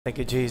Thank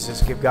you,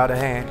 Jesus. Give God a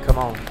hand. Come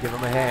on. Give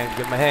him a hand.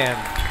 Give him a hand.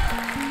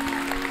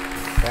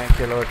 Thank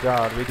you, Lord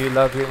God. We do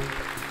love you.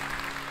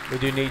 We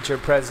do need your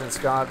presence,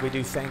 God. We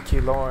do thank you,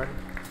 Lord.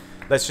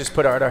 Let's just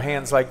put out our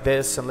hands like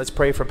this and let's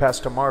pray for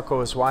Pastor Marco,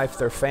 his wife,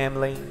 their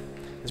family.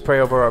 Let's pray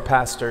over our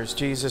pastors.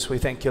 Jesus, we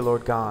thank you,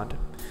 Lord God.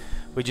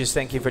 We just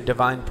thank you for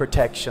divine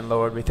protection,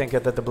 Lord. We thank you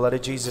that the blood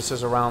of Jesus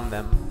is around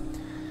them.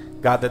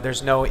 God, that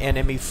there's no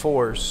enemy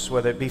force,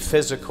 whether it be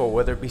physical,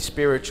 whether it be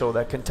spiritual,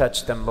 that can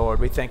touch them, Lord.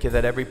 We thank you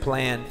that every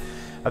plan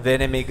of the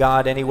enemy,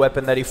 God, any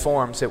weapon that he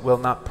forms, it will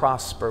not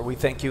prosper. We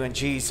thank you in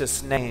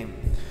Jesus' name,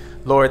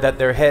 Lord, that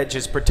their hedge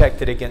is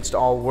protected against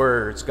all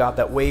words. God,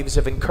 that waves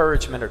of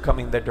encouragement are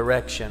coming their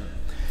direction.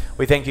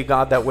 We thank you,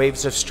 God, that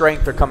waves of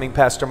strength are coming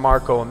Pastor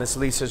Marco and Miss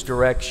Lisa's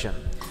direction.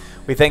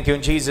 We thank you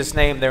in Jesus'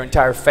 name, their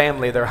entire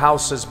family, their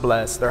house is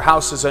blessed, their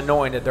house is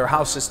anointed, their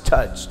house is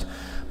touched.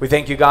 We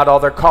thank you, God,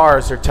 all their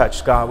cars are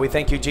touched, God. We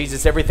thank you,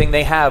 Jesus, everything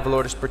they have,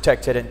 Lord, is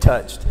protected and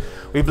touched.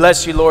 We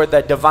bless you, Lord,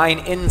 that divine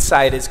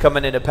insight is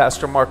coming into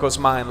Pastor Marco's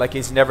mind like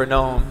he's never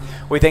known.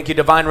 We thank you,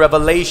 divine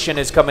revelation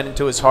is coming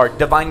into his heart.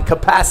 Divine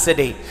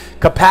capacity,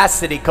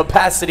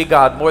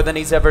 God, more than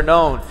he's ever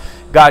known.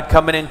 God,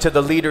 coming into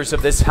the leaders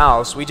of this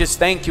house. We just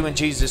thank you in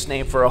Jesus'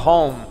 name for a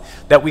home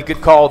that we could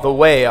call the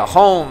way. A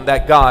home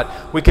that, God,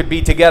 we could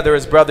be together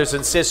as brothers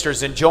and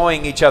sisters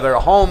enjoying each other.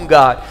 A home,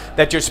 God,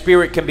 that your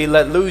spirit can be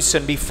let loose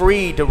and be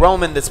free to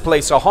roam in this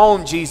place. A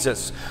home,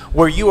 Jesus,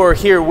 where you are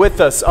here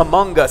with us,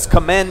 among us,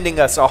 commanding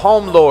us. A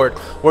home, Lord,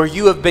 where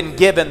you have been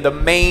given the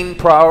main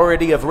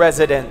priority of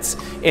residence.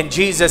 In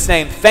Jesus'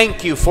 name,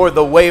 thank you for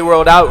the Way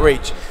World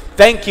Outreach.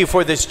 Thank you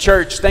for this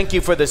church. Thank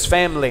you for this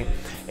family.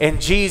 In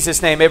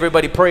Jesus' name,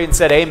 everybody prayed and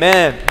said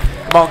amen.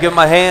 Come on, give them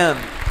a hand.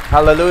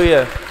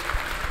 Hallelujah.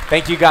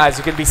 Thank you, guys.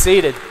 You can be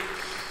seated.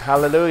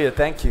 Hallelujah.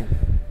 Thank you.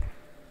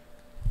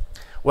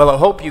 Well, I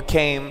hope you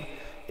came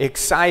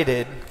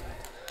excited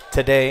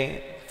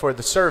today for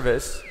the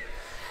service,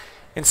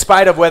 in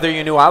spite of whether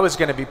you knew I was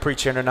going to be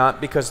preaching or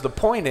not, because the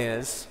point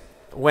is,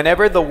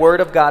 whenever the Word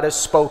of God is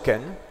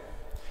spoken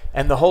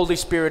and the Holy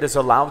Spirit is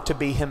allowed to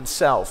be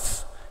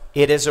himself,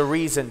 it is a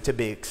reason to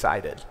be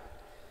excited.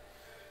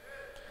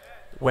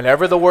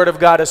 Whenever the Word of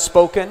God is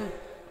spoken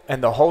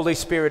and the Holy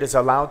Spirit is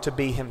allowed to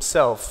be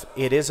himself,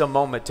 it is a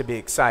moment to be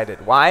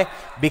excited. Why?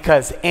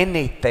 Because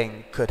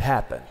anything could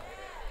happen.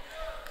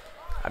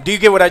 Do you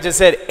get what I just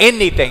said?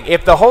 Anything.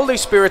 If the Holy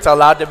Spirit's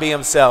allowed to be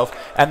himself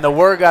and the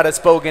Word of God is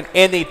spoken,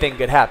 anything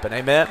could happen.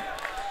 Amen?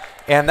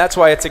 And that's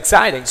why it's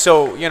exciting.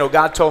 So, you know,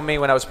 God told me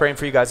when I was praying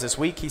for you guys this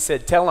week, he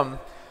said, tell them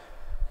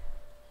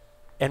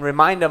and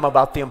remind them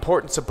about the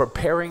importance of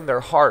preparing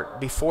their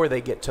heart before they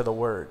get to the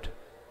Word.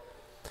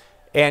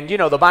 And, you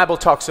know, the Bible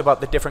talks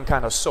about the different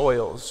kind of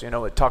soils. You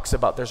know, it talks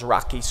about there's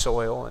rocky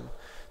soil and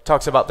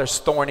talks about there's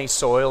thorny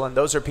soil. And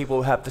those are people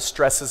who have the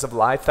stresses of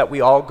life that we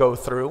all go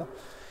through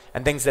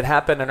and things that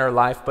happen in our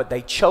life, but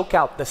they choke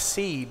out the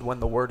seed when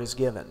the Word is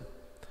given.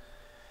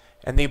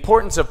 And the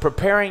importance of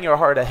preparing your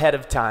heart ahead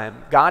of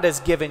time, God has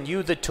given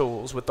you the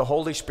tools with the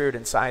Holy Spirit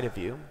inside of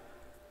you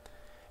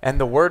and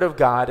the Word of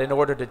God in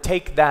order to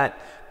take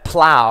that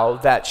plow,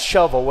 that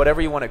shovel,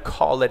 whatever you want to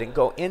call it, and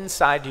go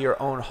inside to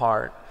your own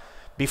heart.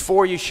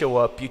 Before you show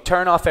up, you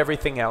turn off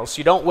everything else.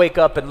 You don't wake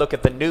up and look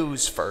at the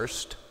news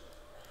first.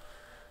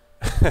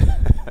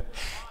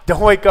 Don't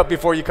wake up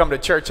before you come to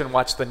church and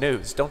watch the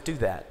news. Don't do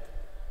that.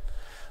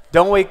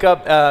 Don't wake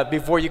up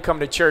before you come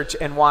to church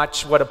and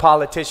watch what a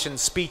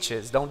politician's speech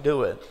is. Don't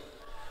do it.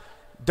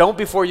 Don't,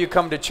 before you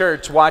come to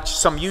church, watch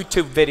some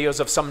YouTube videos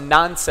of some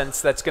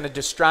nonsense that's going to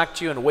distract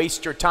you and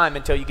waste your time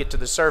until you get to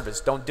the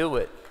service. Don't do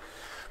it.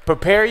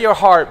 Prepare your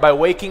heart by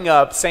waking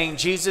up, saying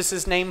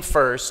Jesus' name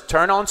first.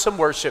 Turn on some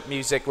worship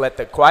music. Let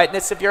the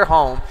quietness of your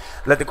home,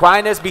 let the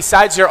quietness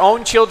besides your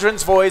own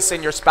children's voice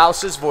and your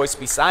spouse's voice,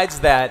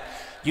 besides that,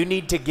 you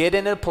need to get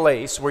in a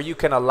place where you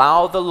can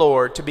allow the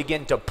Lord to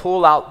begin to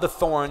pull out the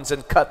thorns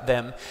and cut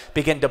them.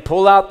 Begin to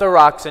pull out the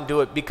rocks and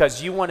do it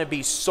because you want to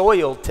be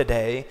soiled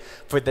today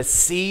for the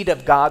seed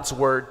of God's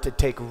Word to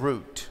take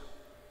root.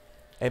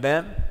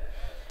 Amen?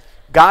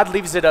 God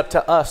leaves it up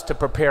to us to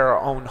prepare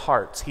our own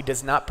hearts. He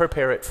does not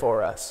prepare it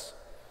for us.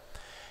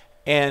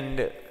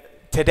 And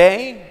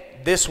today,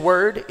 this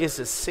word is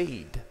a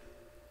seed.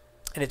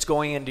 And it's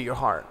going into your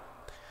heart.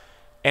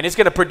 And it's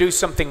going to produce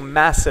something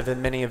massive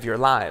in many of your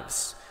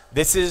lives.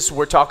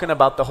 We're talking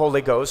about the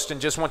Holy Ghost, and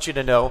just want you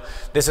to know,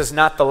 this is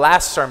not the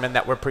last sermon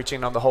that we're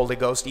preaching on the Holy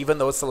Ghost, even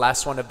though it's the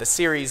last one of the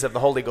series of the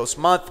Holy Ghost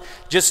month.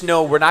 Just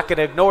know we're not going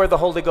to ignore the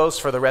Holy Ghost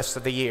for the rest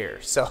of the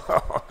year. So,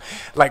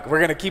 like, we're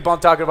going to keep on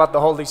talking about the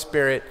Holy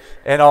Spirit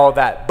and all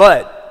that.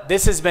 But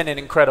this has been an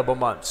incredible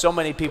month. So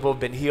many people have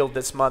been healed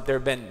this month. There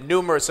have been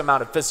numerous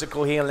amount of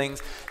physical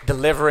healings,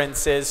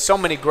 deliverances. So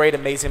many great,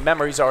 amazing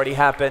memories already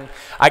happened.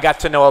 I got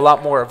to know a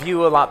lot more of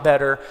you a lot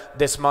better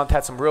this month.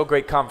 Had some real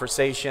great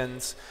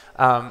conversations.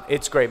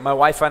 It's great. My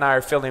wife and I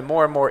are feeling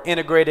more and more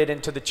integrated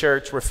into the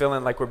church. We're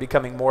feeling like we're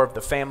becoming more of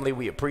the family.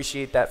 We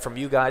appreciate that from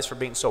you guys for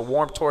being so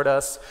warm toward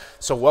us,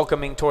 so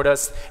welcoming toward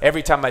us.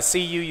 Every time I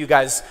see you, you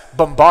guys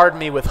bombard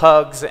me with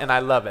hugs, and I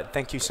love it.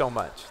 Thank you so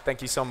much.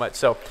 Thank you so much.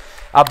 So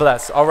I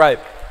bless. All right.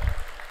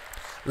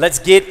 Let's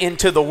get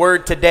into the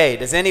word today.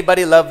 Does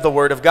anybody love the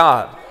word of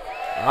God?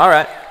 All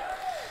right.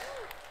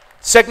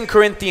 2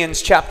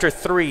 Corinthians chapter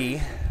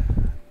 3,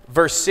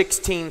 verse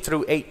 16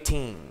 through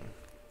 18.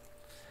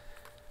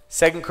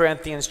 2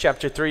 Corinthians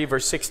chapter 3,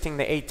 verse 16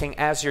 to 18.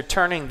 As you're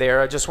turning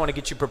there, I just want to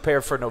get you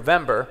prepared for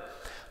November.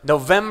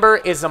 November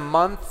is a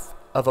month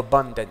of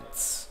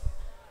abundance.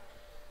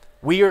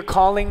 We are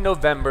calling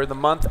November the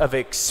month of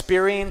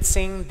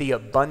experiencing the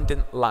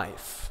abundant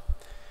life.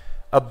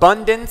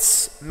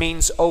 Abundance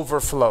means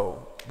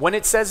overflow. When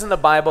it says in the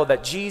Bible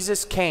that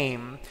Jesus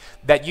came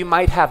that you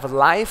might have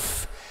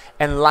life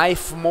and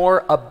life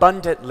more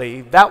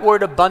abundantly, that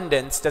word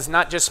abundance does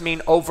not just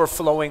mean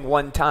overflowing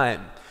one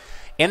time.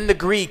 In the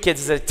Greek,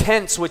 it's a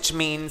tense which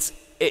means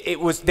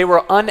they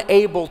were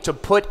unable to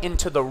put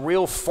into the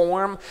real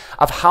form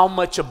of how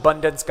much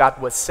abundance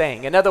God was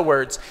saying. In other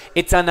words,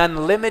 it's an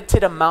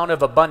unlimited amount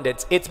of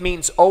abundance. It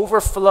means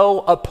overflow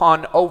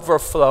upon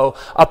overflow,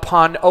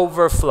 upon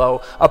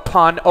overflow,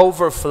 upon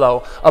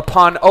overflow,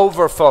 upon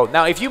overflow.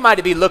 Now, if you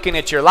might be looking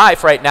at your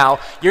life right now,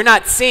 you're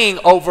not seeing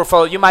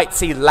overflow. You might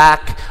see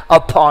lack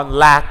upon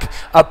lack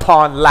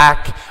upon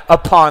lack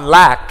upon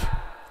lack.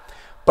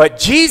 But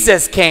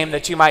Jesus came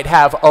that you might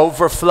have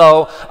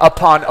overflow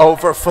upon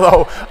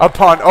overflow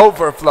upon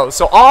overflow.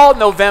 So all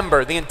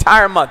November, the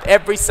entire month,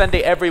 every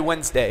Sunday, every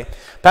Wednesday,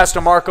 Pastor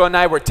Marco and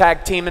I were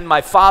tag teaming. My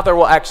father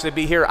will actually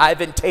be here,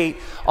 Ivan Tait,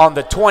 on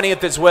the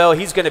 20th as well.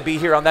 He's going to be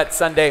here on that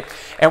Sunday.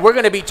 And we're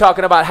going to be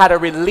talking about how to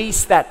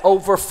release that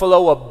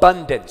overflow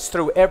abundance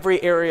through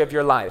every area of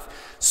your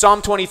life.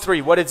 Psalm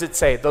 23, what does it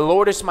say? The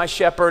Lord is my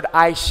shepherd,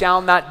 I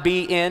shall not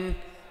be in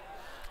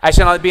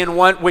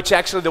want, which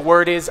actually the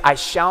word is, I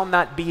shall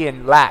not be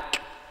in lack.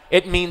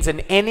 It means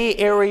in any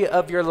area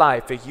of your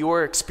life, if you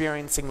are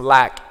experiencing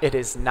lack, it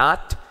is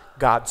not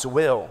God's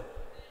will.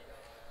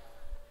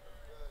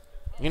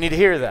 You need to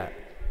hear that.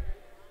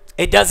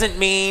 It doesn't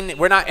mean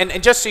we're not,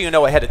 and just so you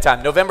know ahead of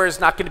time, November is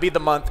not going to be the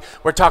month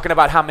we're talking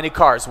about how many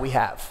cars we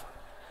have.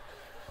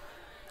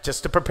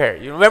 Just to prepare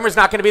you. November is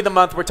not going to be the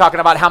month we're talking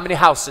about how many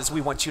houses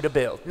we want you to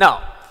build. No.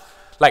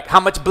 Like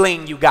how much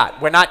bling you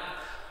got.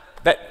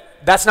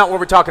 That's not what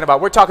we're talking about.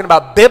 We're talking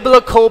about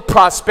biblical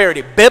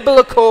prosperity,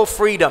 biblical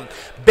freedom,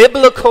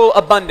 biblical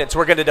abundance.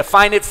 We're going to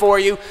define it for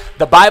you.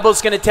 The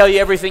Bible's going to tell you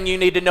everything you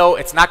need to know.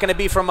 It's not going to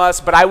be from us,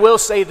 but I will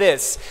say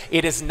this.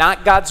 It is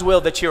not God's will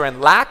that you're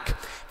in lack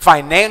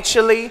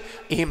financially,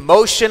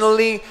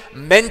 emotionally,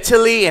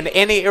 mentally, in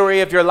any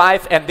area of your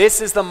life. And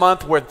this is the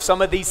month where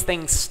some of these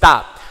things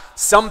stop.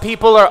 Some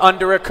people are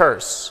under a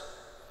curse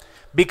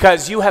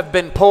because you have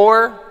been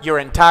poor your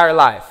entire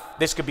life.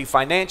 This could be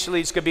financially,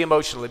 this could be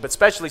emotionally, but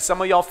especially some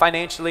of y'all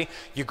financially,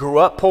 you grew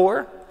up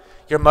poor,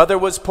 your mother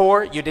was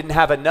poor, you didn't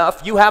have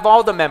enough, you have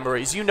all the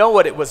memories, you know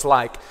what it was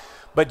like.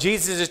 But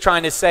Jesus is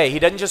trying to say, he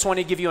doesn't just want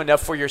to give you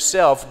enough for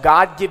yourself,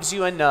 God gives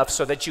you enough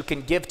so that you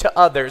can give to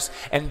others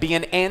and be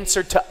an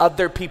answer to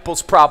other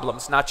people's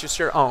problems, not just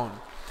your own.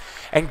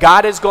 And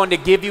God is going to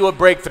give you a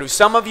breakthrough.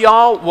 Some of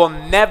y'all will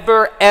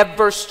never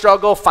ever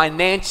struggle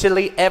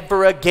financially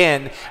ever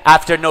again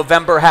after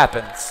November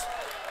happens.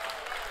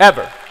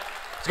 Ever.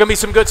 There's going to be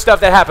some good stuff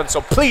that happens, so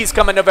please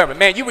come in November.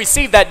 Man, you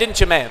received that, didn't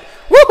you, man?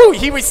 Woohoo,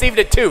 he received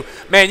it too.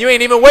 Man, you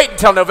ain't even waiting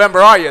until November,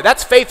 are you?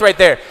 That's faith right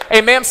there.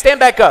 Hey, ma'am, stand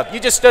back up. You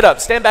just stood up.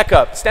 Stand back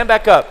up. Stand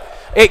back up.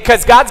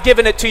 Because God's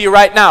giving it to you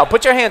right now.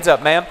 Put your hands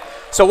up, ma'am.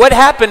 So what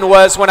happened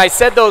was when I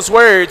said those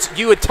words,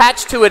 you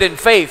attached to it in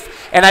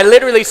faith, and I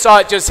literally saw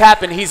it just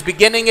happen. He's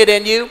beginning it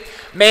in you.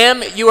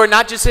 Ma'am, you are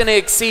not just going to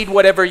exceed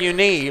whatever you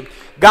need.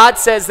 God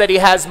says that he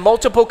has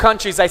multiple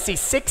countries. I see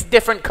 6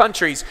 different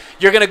countries.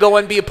 You're going to go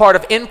and be a part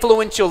of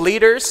influential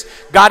leaders.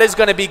 God is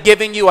going to be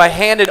giving you a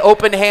hand, an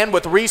open hand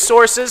with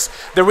resources.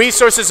 The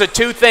resources are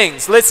 2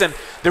 things. Listen,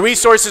 the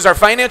resources are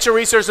financial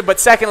resources, but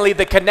secondly,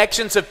 the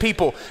connections of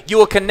people. You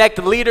will connect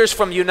leaders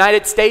from the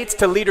United States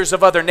to leaders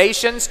of other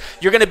nations.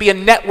 You're going to be a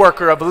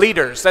networker of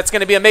leaders. That's going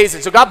to be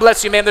amazing. So God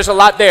bless you, man. There's a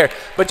lot there,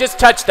 but just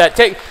touch that.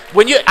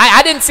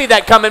 I didn't see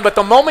that coming, but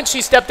the moment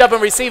she stepped up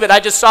and received it, I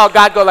just saw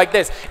God go like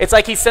this. It's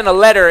like he sent a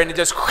letter and it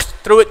just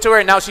threw it to her,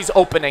 and now she's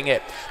opening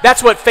it.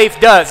 That's what faith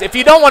does. If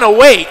you don't want to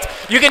wait,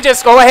 you can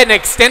just go ahead and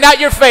extend out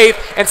your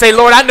faith and say,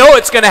 Lord, I know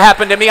it's going to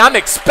happen to me. I'm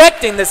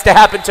expecting this to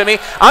happen to me.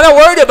 I'm not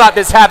worried about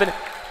this happening.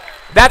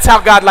 That's how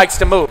God likes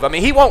to move. I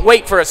mean, he won't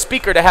wait for a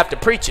speaker to have to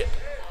preach it.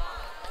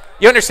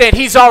 You understand?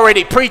 He's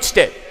already preached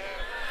it.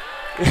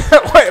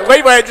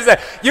 wait,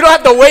 you don't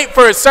have to wait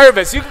for a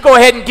service. You can go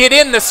ahead and get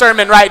in the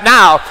sermon right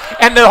now,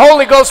 and the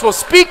Holy Ghost will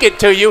speak it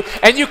to you,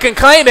 and you can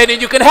claim it,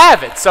 and you can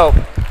have it. So,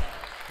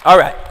 all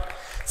right.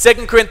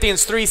 2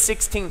 Corinthians 3,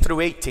 16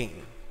 through 18.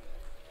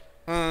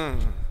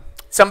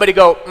 Somebody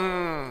go,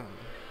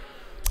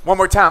 One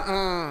more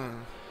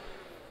time,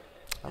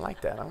 I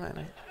like that. All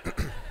right.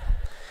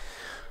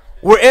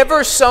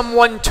 Wherever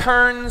someone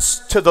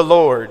turns to the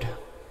Lord,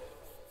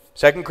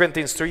 2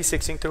 Corinthians 3,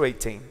 16 through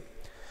 18,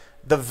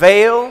 the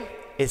veil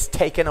is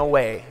taken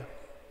away.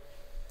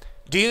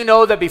 Do you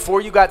know that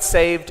before you got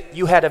saved,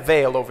 you had a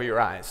veil over your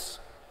eyes?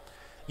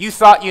 You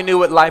thought you knew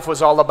what life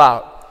was all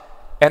about.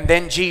 and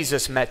then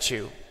Jesus met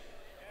you.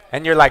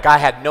 And you're like, I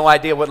had no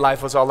idea what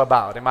life was all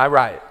about. Am I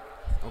right?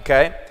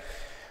 Okay?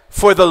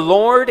 For the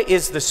Lord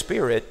is the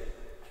Spirit,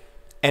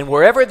 and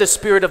wherever the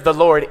Spirit of the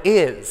Lord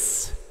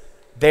is,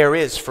 there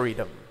is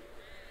freedom.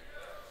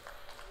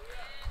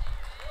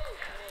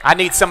 I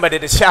need somebody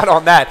to shout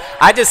on that.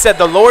 I just said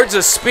the Lord's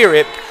a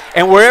spirit,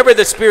 and wherever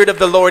the Spirit of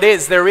the Lord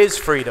is, there is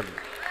freedom.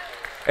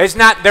 It's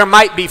not there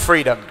might be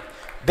freedom.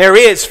 There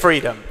is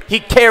freedom. He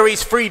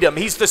carries freedom.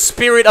 He's the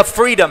Spirit of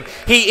freedom.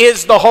 He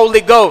is the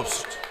Holy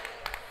Ghost.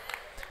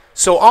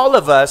 So all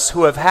of us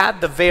who have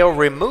had the veil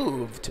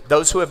removed,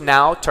 those who have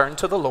now turned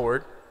to the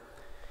Lord,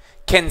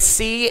 can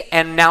see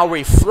and now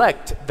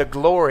reflect the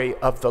glory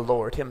of the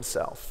Lord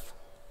himself.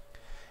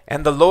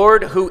 And the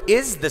Lord who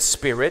is the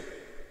Spirit,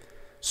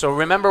 so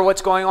remember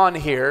what's going on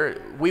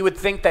here. We would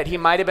think that he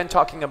might have been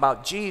talking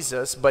about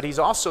Jesus, but he's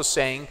also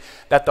saying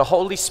that the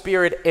Holy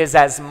Spirit is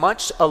as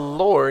much a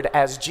Lord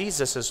as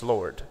Jesus is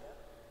Lord.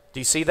 Do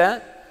you see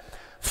that?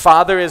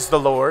 Father is the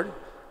Lord,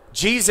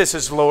 Jesus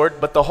is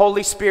Lord, but the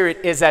Holy Spirit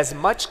is as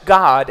much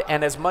God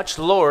and as much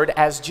Lord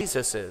as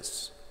Jesus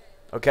is.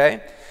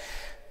 Okay?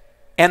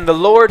 And the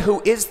Lord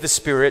who is the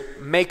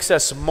Spirit makes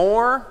us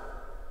more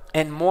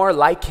and more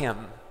like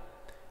him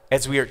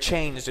as we are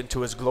changed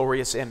into his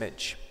glorious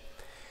image.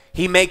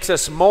 He makes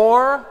us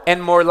more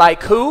and more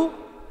like who?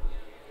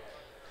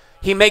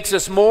 He makes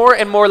us more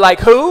and more like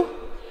who?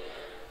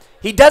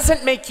 He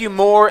doesn't make you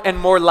more and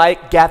more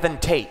like Gavin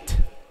Tait.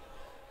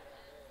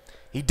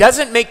 He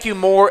doesn't make you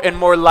more and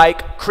more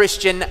like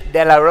Christian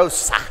De La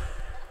Rosa.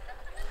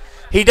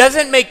 He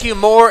doesn't make you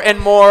more and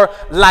more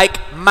like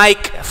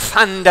Mike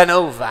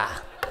Fandanova.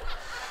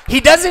 He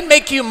doesn't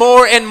make you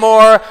more and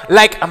more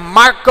like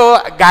Marco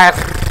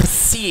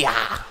Garcia.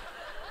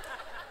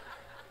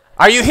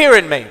 Are you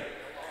hearing me?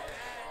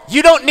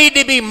 You don't need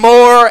to be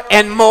more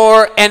and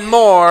more and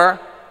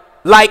more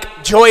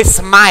like Joyce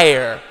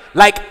Meyer,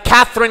 like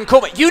Catherine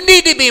Kuhlman. You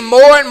need to be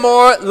more and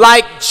more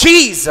like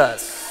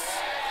Jesus.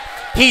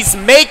 He's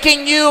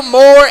making you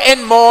more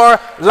and more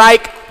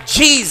like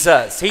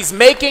Jesus. He's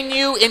making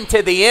you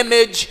into the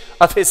image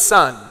of his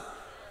Son.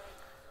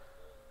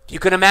 You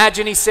can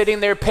imagine he's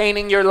sitting there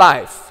painting your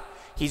life.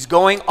 He's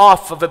going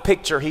off of a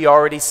picture he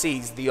already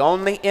sees. The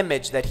only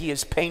image that he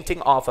is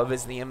painting off of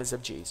is the image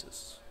of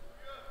Jesus.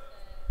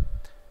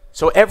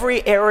 So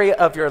every area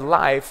of your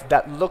life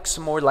that looks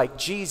more like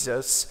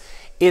Jesus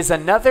is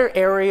another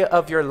area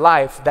of your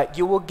life that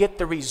you will get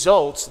the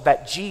results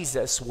that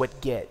Jesus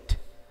would get.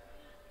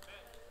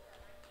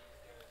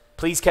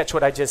 Please catch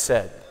what I just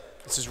said.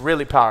 This is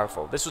really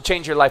powerful. This will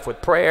change your life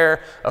with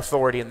prayer,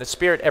 authority in the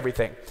Spirit,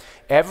 everything.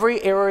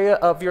 Every area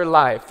of your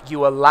life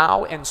you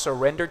allow and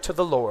surrender to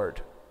the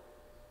Lord,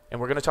 and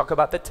we're going to talk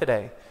about that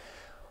today,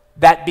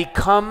 that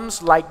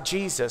becomes like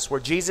Jesus, where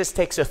Jesus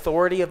takes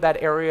authority of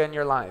that area in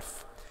your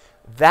life.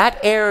 That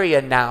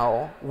area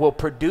now will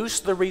produce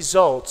the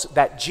results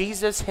that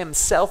Jesus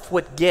himself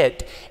would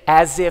get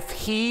as if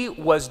he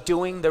was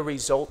doing the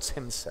results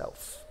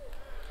himself.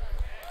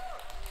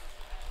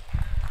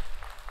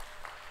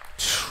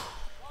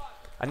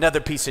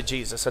 Another piece of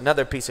Jesus,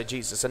 another piece of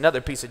Jesus,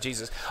 another piece of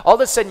Jesus. All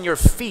of a sudden your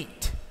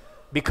feet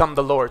become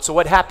the Lord. So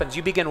what happens?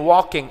 You begin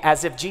walking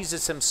as if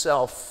Jesus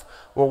himself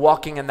were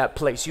walking in that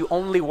place. You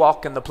only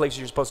walk in the place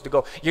you're supposed to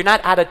go. You're not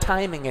out of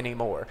timing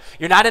anymore.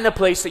 You're not in a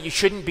place that you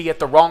shouldn't be at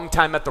the wrong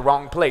time at the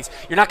wrong place.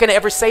 You're not going to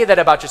ever say that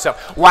about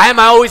yourself. Why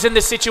am I always in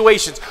this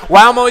situations?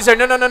 Why am I always there?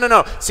 No, no, no, no,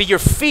 no. See, your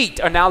feet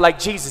are now like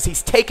Jesus.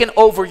 He's taken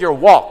over your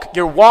walk.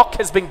 Your walk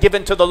has been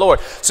given to the Lord.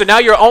 So now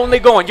you're only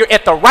going. You're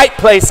at the right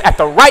place at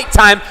the right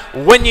time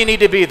when you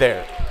need to be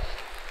there.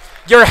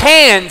 Your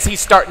hands, he's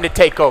starting to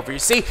take over. You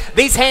see,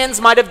 these hands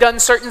might have done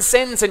certain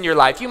sins in your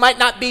life. You might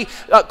not be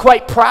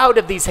quite proud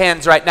of these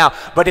hands right now.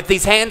 But if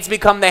these hands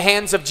become the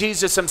hands of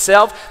Jesus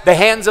himself, the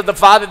hands of the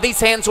Father,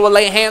 these hands will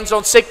lay hands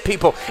on sick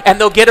people and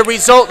they'll get a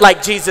result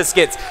like Jesus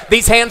gets.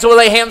 These hands will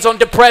lay hands on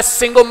depressed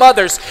single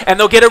mothers and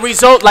they'll get a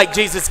result like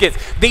Jesus gets.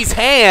 These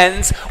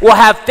hands will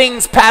have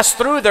things pass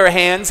through their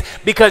hands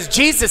because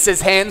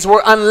Jesus's hands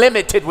were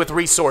unlimited with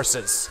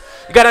resources.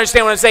 You got to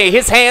understand what I'm saying.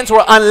 His hands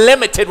were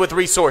unlimited with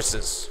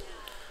resources.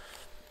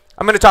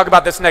 I'm going to talk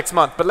about this next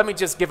month, but let me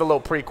just give a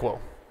little prequel.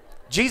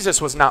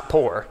 Jesus was not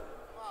poor.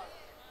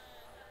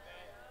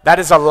 That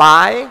is a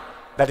lie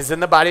that is in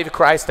the body of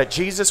Christ, that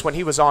Jesus, when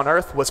he was on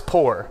earth, was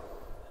poor.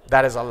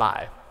 That is a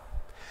lie.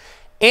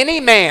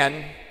 Any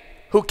man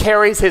who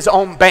carries his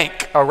own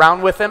bank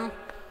around with him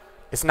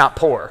is not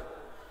poor.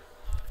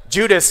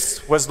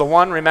 Judas was the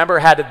one, remember,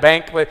 had a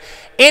bank with.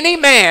 Any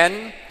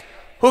man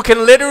who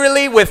can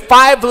literally, with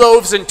 5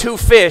 loaves and 2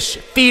 fish,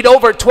 feed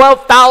over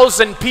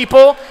 12,000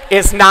 people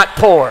is not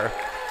poor.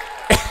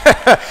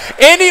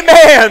 Any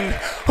man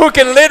who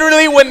can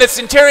literally, when the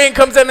centurion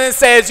comes in and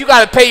says, you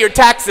got to pay your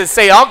taxes,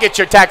 say, I'll get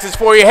your taxes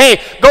for you.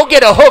 Hey, go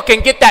get a hook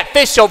and get that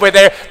fish over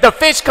there. The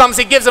fish comes,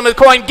 he gives him a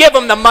coin, give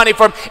him the money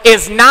for him,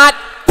 is not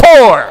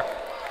poor.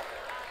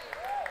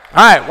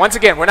 All right, once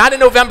again, we're not in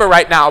November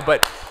right now,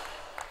 but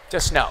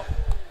just know.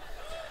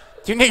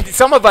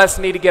 Some of us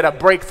need to get a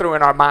breakthrough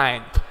in our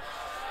mind.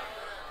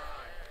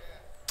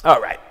 All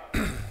right.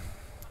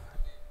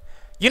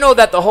 You know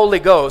that the Holy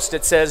Ghost,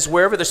 it says,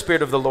 wherever the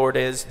Spirit of the Lord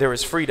is, there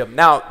is freedom.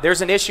 Now,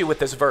 there's an issue with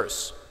this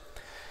verse.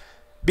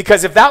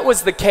 Because if that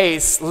was the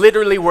case,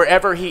 literally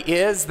wherever he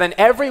is, then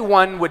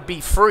everyone would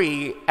be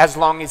free as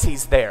long as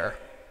he's there.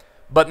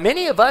 But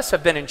many of us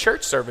have been in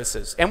church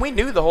services, and we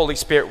knew the Holy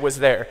Spirit was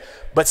there.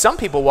 But some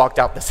people walked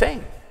out the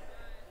same.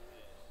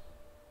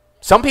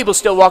 Some people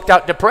still walked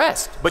out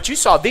depressed. But you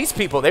saw these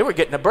people, they were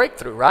getting a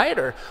breakthrough, right?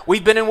 Or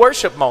we've been in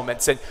worship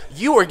moments, and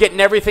you were getting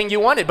everything you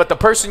wanted, but the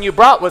person you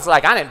brought was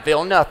like, I didn't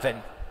feel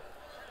nothing.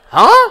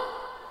 Huh?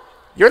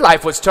 Your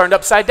life was turned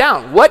upside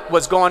down. What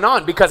was going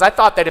on? Because I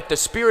thought that if the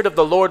Spirit of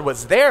the Lord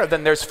was there,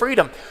 then there's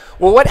freedom.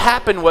 Well, what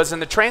happened was in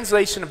the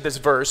translation of this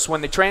verse,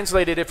 when they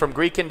translated it from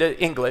Greek into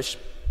English,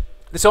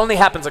 this only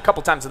happens a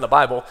couple times in the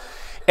Bible,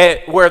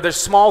 where there's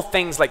small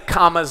things like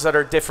commas that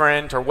are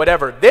different or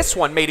whatever. This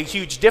one made a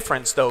huge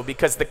difference, though,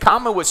 because the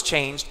comma was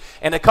changed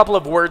and a couple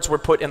of words were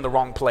put in the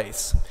wrong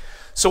place.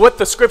 So what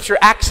the scripture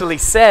actually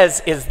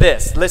says is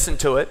this. Listen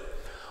to it.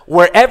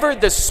 Wherever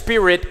the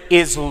Spirit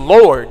is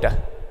Lord,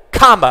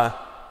 comma,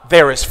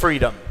 there is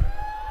freedom.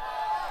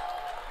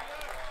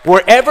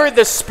 Wherever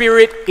the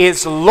Spirit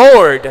is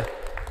Lord,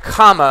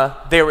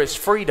 comma, there is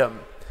freedom.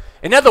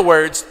 In other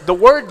words, the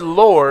word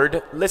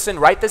Lord, listen,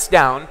 write this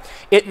down,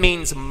 it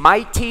means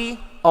mighty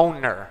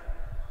owner.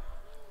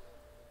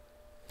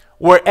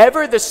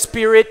 Wherever the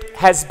Spirit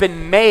has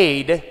been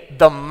made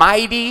the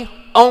mighty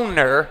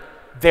owner,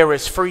 there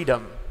is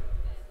freedom.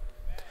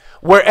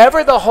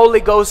 Wherever the Holy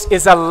Ghost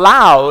is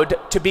allowed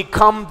to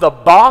become the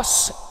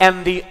boss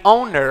and the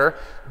owner,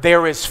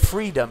 there is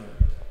freedom.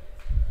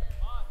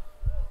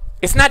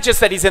 It's not just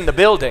that he's in the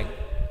building.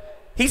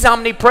 He's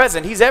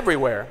omnipresent. He's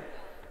everywhere.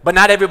 But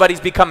not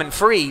everybody's becoming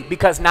free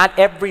because not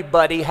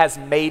everybody has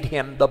made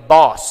him the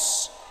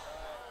boss.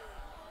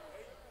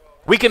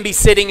 We can be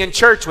sitting in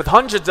church with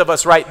hundreds of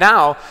us right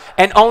now,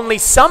 and only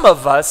some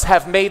of us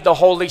have made the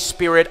Holy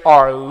Spirit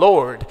our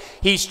Lord.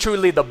 He's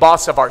truly the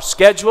boss of our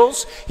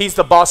schedules. He's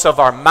the boss of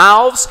our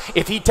mouths.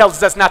 If he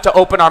tells us not to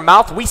open our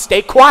mouth, we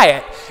stay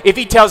quiet. If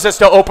he tells us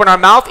to open our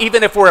mouth,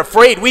 even if we're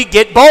afraid, we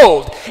get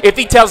bold. If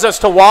he tells us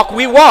to walk,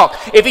 we walk.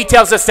 If he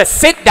tells us to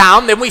sit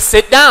down, then we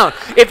sit down.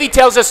 If he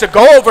tells us to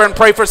go over and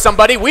pray for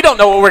somebody, we don't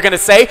know what we're going to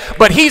say,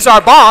 but he's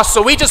our boss,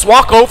 so we just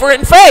walk over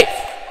in faith.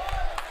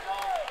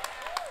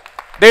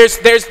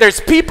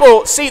 There's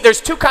people, see, there's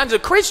two kinds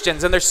of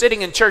Christians, and they're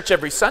sitting in church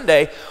every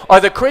Sunday.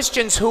 Are the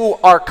Christians who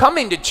are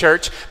coming to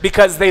church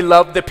because they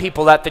love the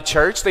people at the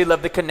church, they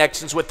love the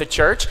connections with the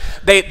church,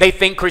 they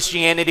think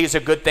Christianity is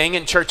a good thing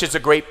and church is a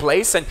great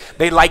place, and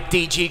they like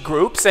DG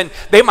groups, and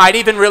they might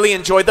even really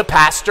enjoy the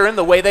pastor and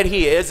the way that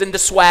he is and the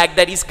swag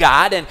that he's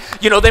got, and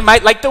you know, they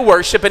might like the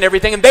worship and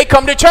everything, and they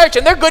come to church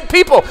and they're good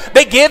people,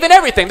 they give and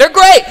everything, they're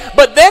great.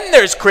 But then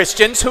there's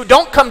Christians who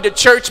don't come to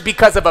church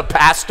because of a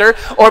pastor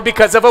or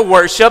because of a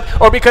worship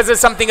or because of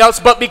something else,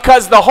 but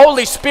because the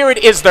Holy Spirit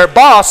is their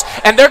boss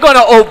and they're going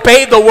to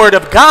obey the Word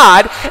of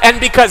God, and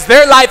because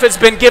their life has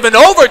been given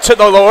over to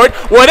the Lord,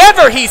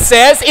 whatever he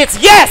says,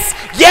 it's yes,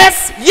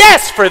 yes,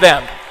 yes for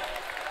them.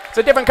 It's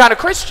a different kind of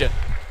Christian.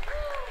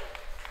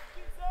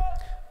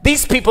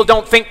 These people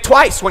don't think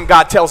twice when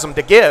God tells them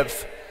to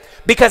give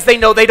because they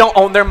know they don't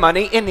own their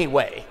money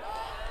anyway.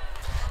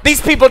 These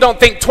people don't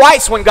think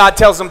twice when God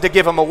tells them to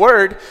give them a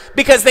word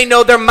because they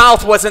know their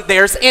mouth wasn't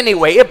theirs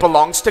anyway. It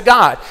belongs to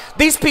God.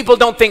 These people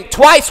don't think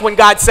twice when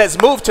God says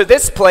move to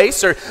this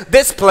place or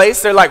this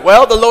place. They're like,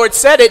 well, the Lord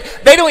said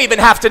it. They don't even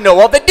have to know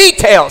all the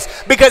details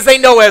because they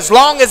know as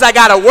long as I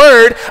got a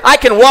word, I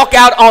can walk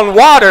out on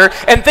water,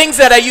 and things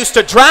that I used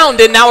to drown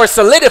in now are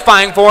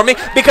solidifying for me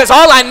because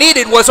all I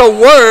needed was a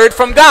word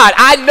from God.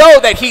 I know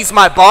that he's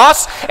my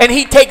boss and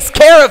he takes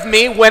care of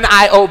me when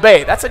I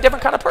obey. That's a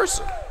different kind of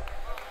person.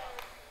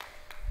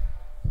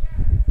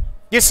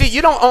 You see,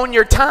 you don't own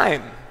your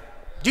time.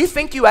 Do you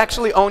think you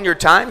actually own your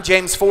time?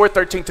 James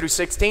 4:13 through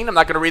 16. I'm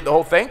not going to read the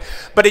whole thing,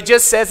 but it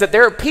just says that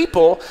there are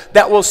people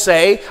that will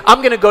say,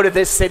 I'm going to go to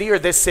this city,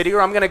 or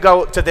I'm going to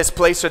go to this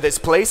place,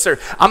 or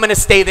I'm going to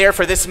stay there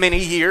for this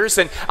many years,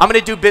 and I'm going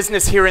to do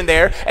business here and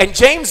there. And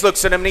James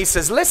looks at him and he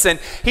says, listen,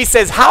 he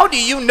says, how do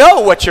you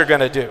know what you're going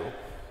to do?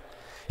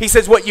 He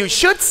says, what you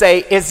should say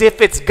is, if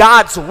it's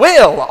God's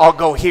will, I'll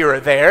go here or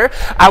there.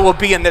 I will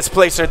be in this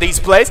place or these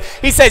places.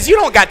 He says, you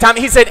don't got time.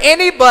 He said,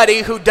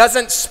 anybody who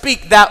doesn't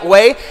speak that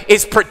way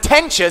is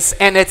pretentious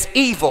and it's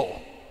evil.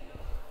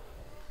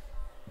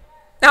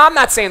 Now, I'm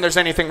not saying there's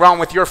anything wrong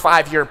with your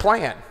 5-year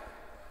plan.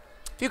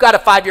 If you got a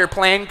 5-year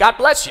plan, God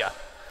bless you.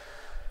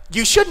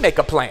 You should make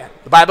a plan.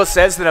 The Bible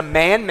says that a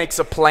man makes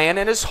a plan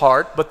in his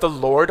heart, but the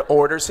Lord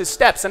orders his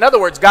steps. In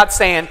other words, God's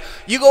saying,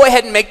 you go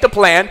ahead and make the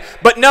plan,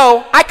 but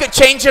no, I could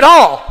change it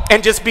all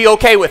and just be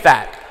okay with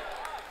that.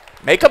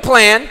 Make a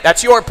plan,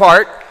 that's your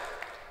part.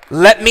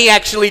 Let me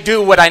actually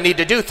do what I need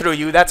to do through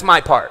you, that's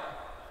my part.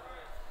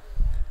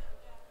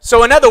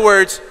 So in other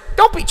words,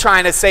 don't be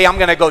trying to say, I'm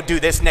going to go do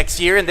this next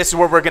year and this is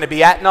where we're going to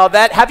be at and all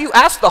that. Have you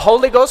asked the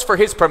Holy Ghost for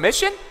his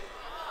permission?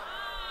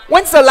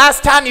 When's the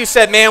last time you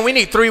said, man, we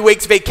need 3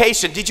 weeks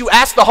vacation? Did you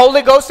ask the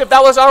Holy Ghost if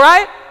that was all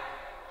right?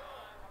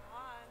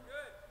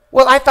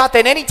 Well, I thought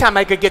that anytime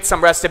I could get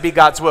some rest to be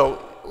God's will.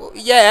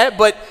 Yeah,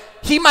 but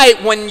he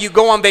might, when you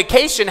go on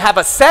vacation, have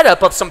a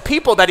setup of some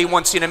people that he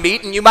wants you to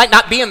meet, and you might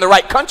not be in the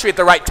right country at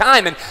the right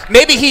time, and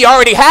maybe he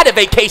already had a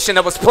vacation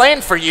that was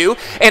planned for you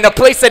in a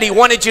place that he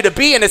wanted you to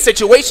be, in a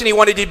situation he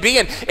wanted you to be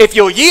in. If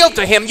you'll yield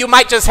to him, you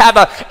might just have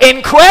an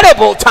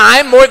incredible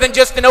time more than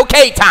just an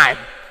okay time.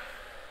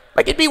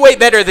 Like, it'd be way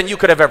better than you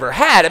could have ever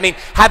had. I mean,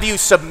 have you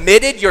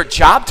submitted your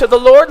job to the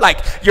Lord? Like,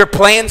 your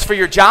plans for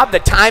your job, the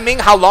timing,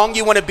 how long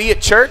you want to be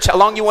at church, how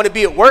long you want to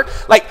be at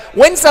work? Like,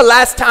 when's the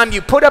last time you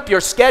put up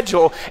your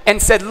schedule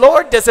and said,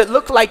 Lord, does it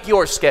look like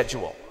your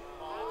schedule?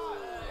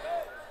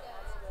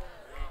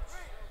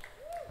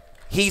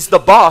 He's the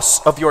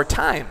boss of your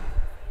time.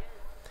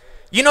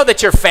 You know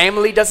that your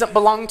family doesn't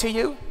belong to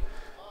you?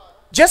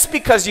 Just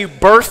because you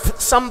birthed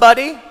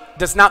somebody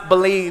does not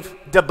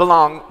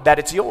belong that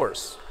it's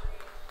yours.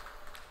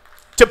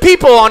 To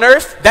people on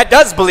earth, that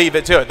does believe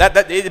it too.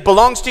 That it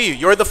belongs to you.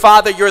 You're the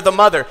father, you're the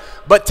mother.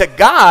 But to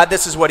God,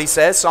 this is what he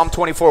says, Psalm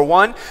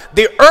 24:1,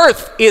 the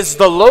earth is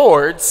the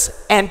Lord's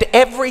and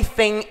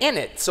everything in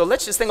it. So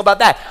let's just think about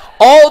that.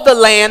 All the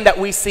land that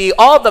we see,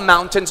 all the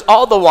mountains,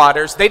 all the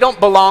waters, they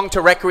don't belong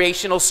to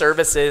recreational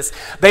services.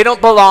 They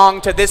don't belong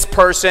to this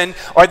person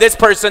or this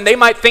person. They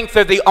might think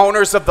they're the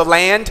owners of the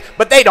land,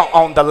 but they don't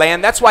own the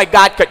land. That's why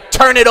God could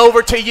turn it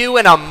over to you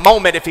in a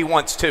moment if he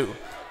wants to.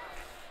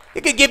 He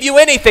could give you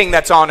anything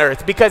that's on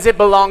earth because it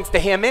belongs to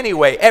him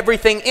anyway,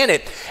 everything in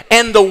it.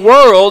 And the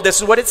world,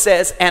 this is what it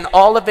says, and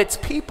all of its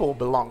people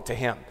belong to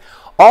him.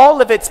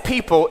 All of its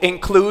people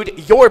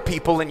include your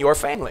people and your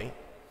family.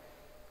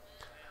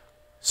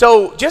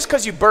 So just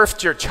because you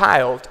birthed your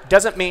child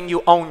doesn't mean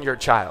you own your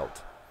child.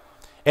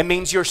 It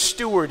means you're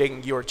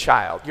stewarding your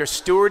child. You're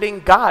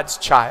stewarding God's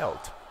child.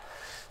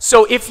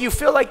 So if you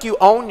feel like you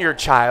own your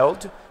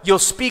child, you'll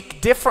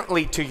speak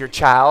differently to your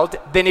child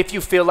than if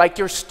you feel like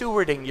you're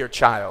stewarding your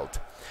child.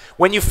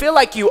 When you feel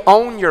like you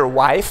own your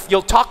wife,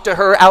 you'll talk to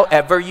her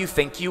however you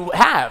think you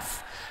have.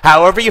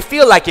 However you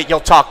feel like it, you'll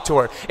talk to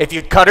her. If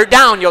you cut her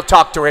down, you'll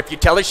talk to her. If you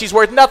tell her she's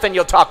worth nothing,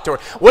 you'll talk to her.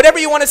 Whatever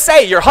you want to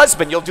say, your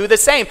husband, you'll do the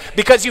same.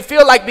 Because you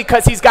feel like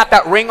because he's got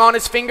that ring on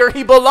his finger,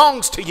 he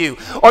belongs to you.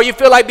 Or you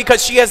feel like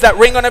because she has that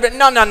ring on her finger,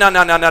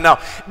 no.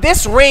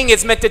 This ring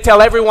is meant to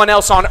tell everyone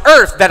else on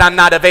earth that I'm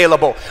not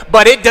available.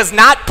 But it does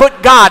not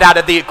put God out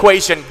of the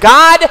equation.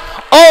 God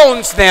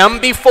owns them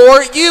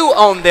before you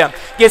own them.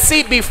 You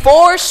see,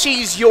 before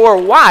she's your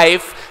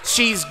wife,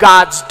 she's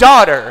God's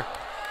daughter.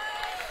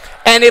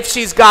 And if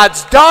she's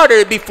God's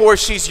daughter before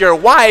she's your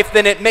wife,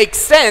 then it makes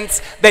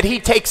sense that he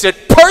takes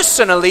it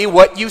personally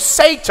what you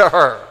say to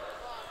her.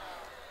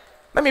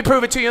 Let me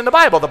prove it to you in the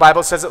Bible. The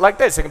Bible says it like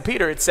this. In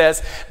Peter, it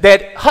says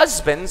that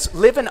husbands,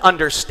 live in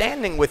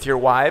understanding with your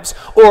wives,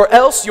 or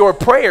else your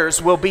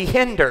prayers will be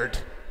hindered.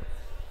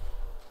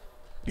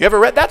 You ever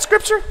read that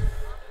scripture?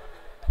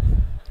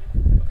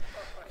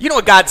 You know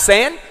what God's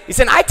saying? He's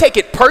saying, I take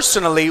it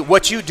personally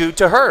what you do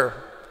to her.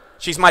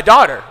 She's my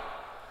daughter.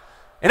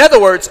 In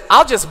other words,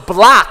 I'll just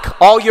block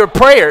all your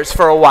prayers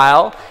for a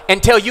while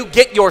until you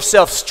get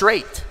yourself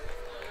straight.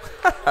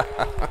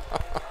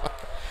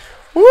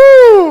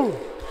 Woo!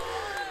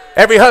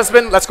 Every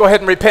husband, let's go ahead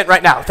and repent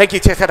right now. Thank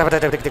you.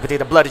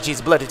 The blood of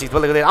Jesus, blood of Jesus.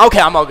 Okay,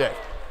 I'm all good.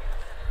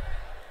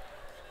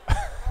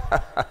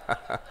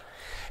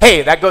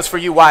 Hey, that goes for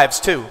you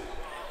wives too.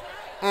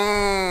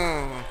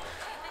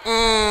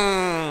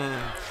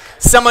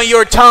 Some of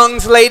your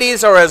tongues,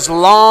 ladies, are as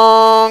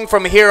long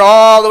from here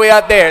all the way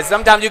out there.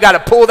 Sometimes you got to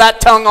pull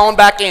that tongue on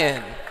back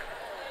in.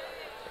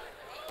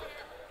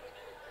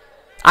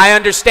 I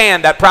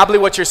understand that probably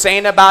what you're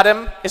saying about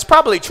him is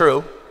probably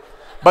true,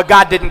 but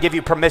God didn't give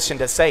you permission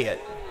to say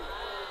it.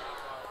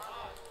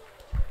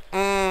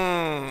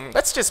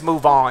 Let's just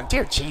move on.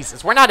 Dear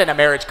Jesus, we're not in a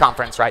marriage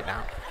conference right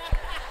now.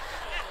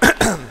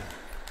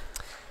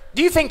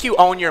 Do you think you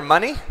own your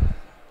money?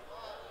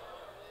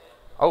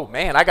 Oh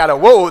man, I got a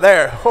whoa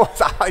there. Hot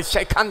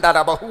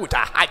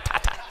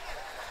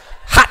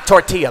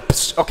tortilla.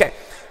 Okay.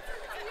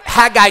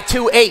 Haggai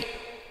 2:8.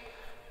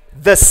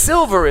 The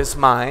silver is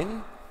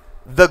mine,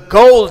 the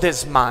gold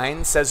is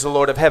mine, says the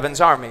Lord of heaven's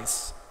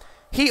armies.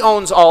 He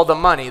owns all the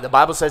money. The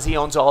Bible says he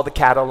owns all the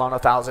cattle on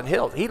 1,000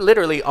 hills. He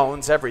literally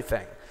owns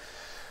everything.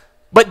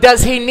 But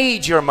does he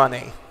need your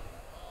money?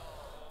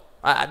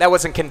 That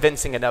wasn't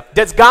convincing enough.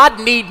 Does God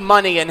need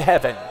money in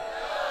heaven?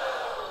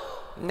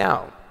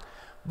 No.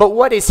 But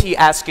what is he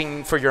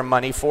asking for your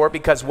money for?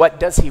 Because what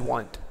does he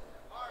want?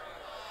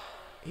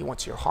 He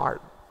wants your heart.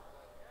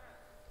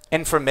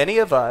 And for many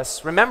of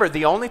us, remember,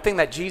 the only thing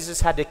that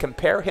Jesus had to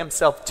compare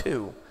himself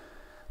to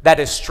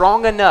that is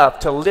strong enough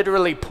to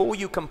literally pull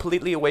you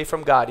completely away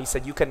from God, he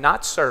said, you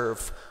cannot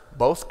serve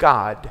both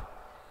God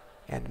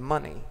and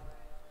money.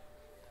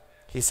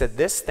 He said,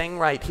 this thing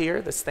right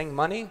here, this thing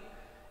money,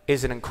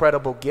 is an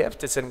incredible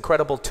gift. It's an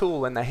incredible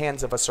tool in the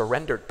hands of a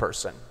surrendered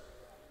person.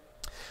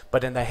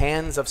 But in the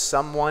hands of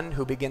someone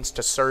who begins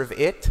to serve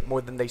it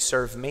more than they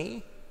serve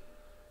me,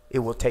 it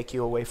will take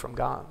you away from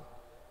God.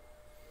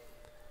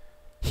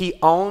 He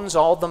owns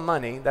all the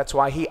money. That's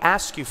why he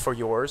asks you for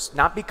yours,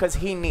 not because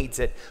he needs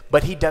it,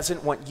 but he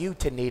doesn't want you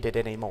to need it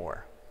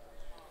anymore.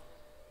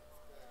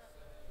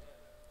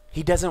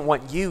 He doesn't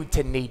want you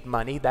to need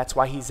money. That's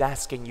why he's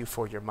asking you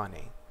for your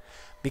money.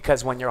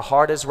 Because when your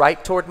heart is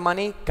right toward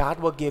money,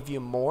 God will give you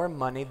more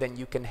money than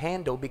you can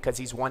handle, because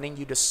he's wanting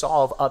you to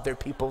solve other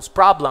people's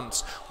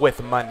problems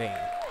with money.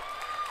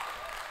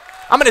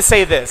 I'm going to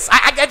say this.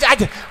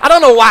 I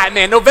don't know why,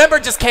 man. November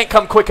just can't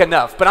come quick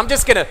enough. But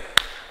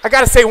I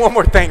got to say one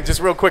more thing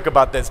just real quick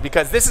about this,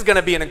 because this is going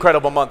to be an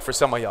incredible month for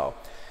some of y'all.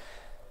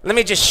 Let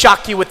me just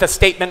shock you with a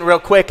statement real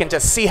quick and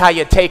just see how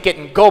you take it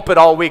and gulp it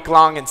all week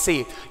long and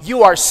see.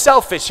 You are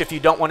selfish if you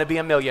don't want to be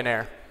a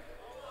millionaire.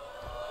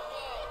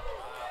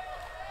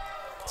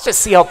 Let's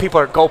just see how people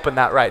are gulping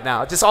that right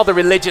now. Just all the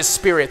religious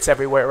spirits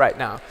everywhere right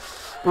now.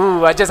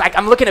 Ooh,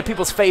 I'm looking at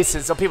people's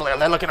faces. So people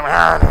are looking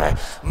around.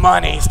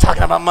 Money, he's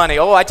talking about money.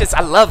 Oh, I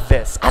love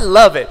this. I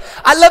love it.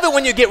 I love it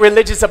when you get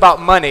religious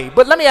about money.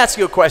 But let me ask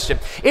you a question.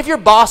 If your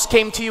boss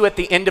came to you at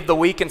the end of the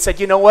week and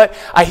said, you know what?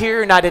 I hear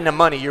you're not into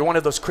money. You're one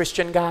of those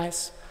Christian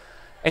guys.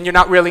 And you're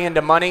not really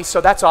into money. So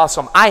that's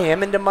awesome. I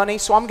am into money.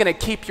 So I'm going to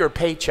keep your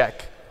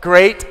paycheck.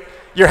 Great.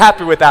 You're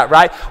happy with that,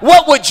 right?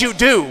 What would you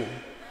do?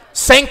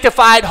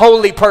 Sanctified,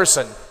 holy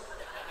person.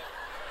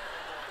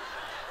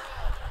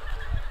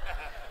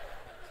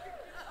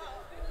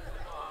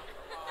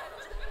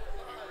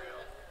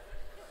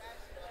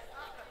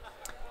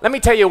 Let me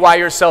tell you why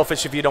you're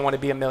selfish if you don't want to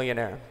be a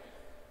millionaire.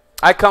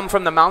 I come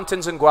from the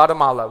mountains in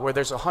Guatemala where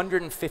there's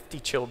 150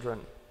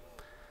 children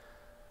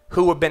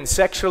who have been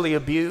sexually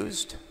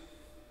abused,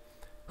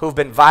 who've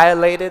been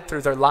violated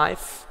through their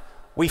life.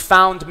 We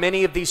found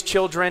many of these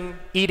children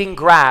eating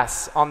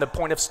grass on the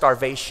point of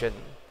starvation,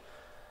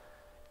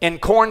 in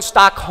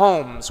cornstalk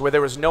homes where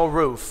there was no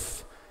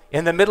roof,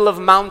 in the middle of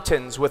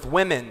mountains with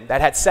women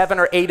that had 7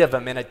 or 8 of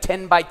them in a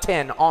 10 by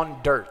 10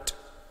 on dirt.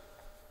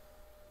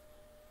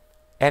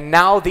 And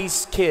now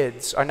these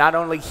kids are not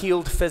only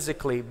healed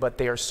physically, but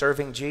they are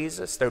serving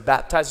Jesus. They're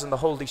baptized in the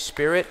Holy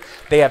Spirit.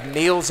 They have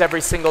meals every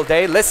single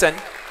day. Listen,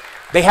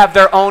 they have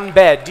their own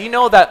bed. Do you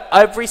know that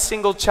every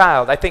single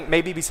child, I think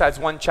maybe besides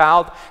one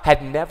child,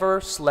 had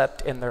never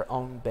slept in their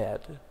own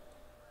bed?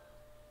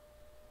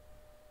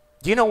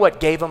 Do you know what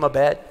gave them a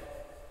bed?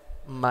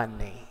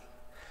 Money.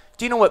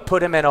 Do you know what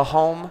put them in a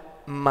home?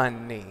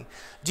 Money.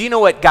 Do you know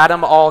what got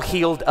them all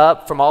healed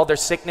up from all their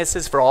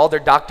sicknesses, for all their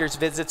doctor's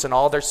visits and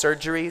all their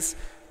surgeries?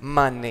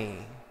 Money.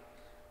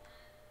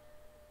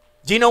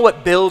 Do you know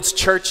what builds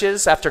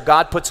churches after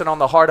God puts it on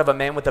the heart of a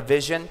man with a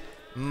vision?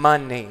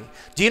 Money.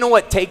 Do you know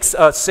what takes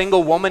a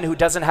single woman who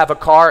doesn't have a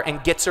car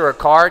and gets her a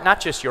car? Not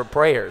just your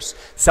prayers.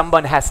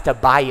 Someone has to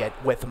buy it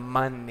with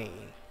money.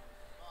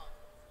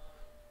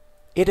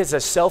 It is a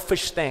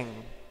selfish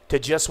thing to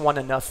just want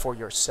enough for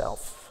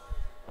yourself.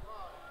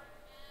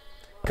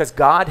 Because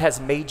God has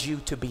made you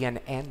to be an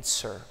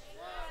answer.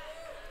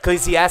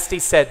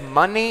 Ecclesiastes said,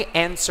 money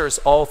answers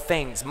all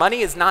things.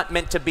 Money is not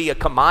meant to be a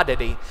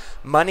commodity.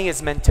 Money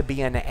is meant to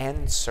be an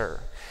answer.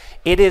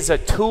 It is a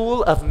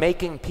tool of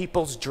making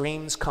people's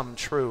dreams come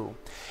true.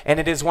 And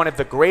it is one of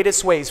the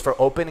greatest ways for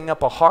opening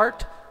up a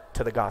heart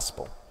to the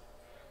gospel.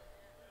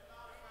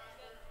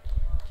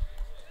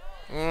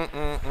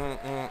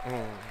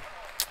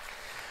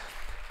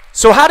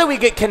 So how do we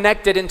get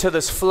connected into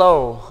this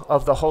flow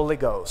of the Holy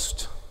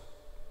Ghost?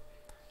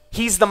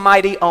 He's the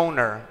mighty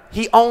owner.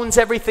 He owns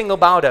everything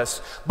about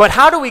us. But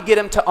how do we get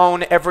him to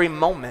own every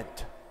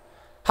moment?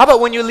 How about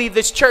when you leave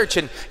this church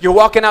and you're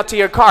walking out to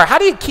your car? How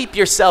do you keep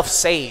yourself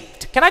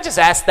saved? Can I just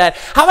ask that?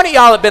 How many of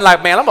y'all have been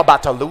like, man, I'm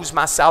about to lose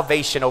my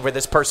salvation over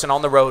this person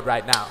on the road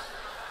right now?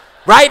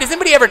 Right? Has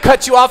anybody ever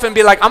cut you off and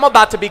be like, I'm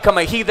about to become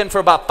a heathen for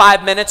about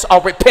 5 minutes.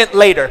 I'll repent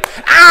later.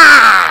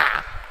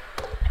 Ah!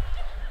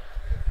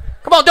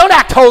 Come on, don't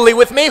act holy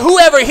with me.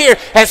 Whoever here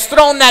has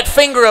thrown that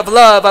finger of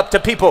love up to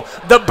people,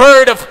 the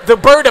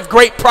bird of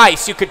great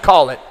price, you could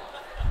call it.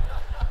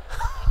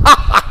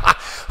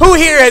 Who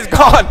here has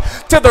gone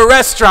to the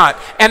restaurant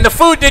and the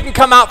food didn't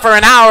come out for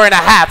an hour and a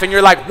half and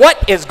you're like,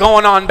 what is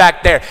going on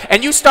back there?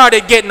 And you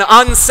started getting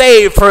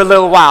unsaved for a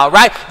little while,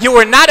 right? You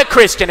were not a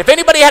Christian. If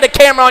anybody had a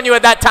camera on you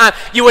at that time,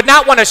 you would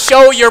not want to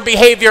show your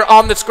behavior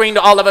on the screen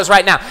to all of us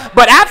right now.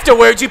 But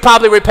afterwards, you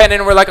probably repented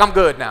and were like, I'm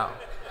good now.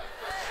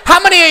 How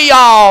many of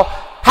y'all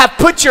have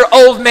put your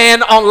old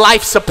man on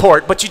life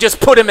support, but you just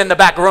put him in the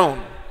back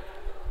room?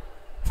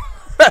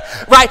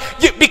 Right?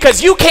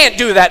 Because you can't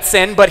do that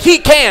sin, but he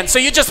can. So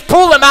you just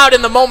pull him out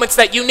in the moments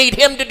that you need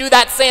him to do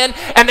that sin,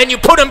 and then you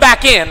put him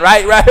back in,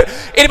 right?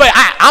 Anybody,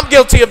 I'm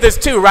guilty of this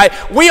too, right?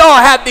 We all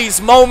have these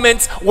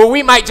moments where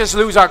we might just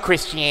lose our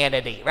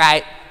Christianity,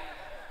 right?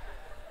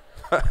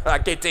 I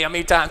can't tell you how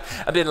many times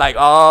I've been like,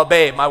 oh,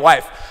 babe, my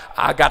wife,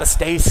 I got to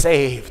stay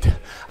saved.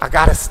 I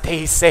got to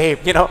stay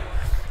saved, you know?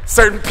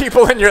 Certain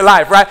people in your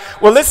life, right?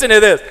 Well, listen to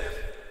this.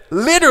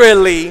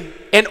 Literally,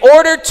 in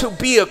order to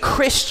be a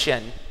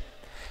Christian,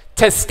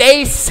 to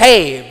stay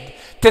saved,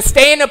 to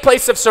stay in a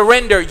place of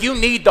surrender, you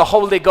need the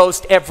Holy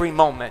Ghost every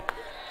moment.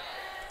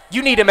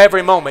 You need him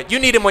every moment. You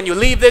need him when you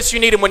leave this. You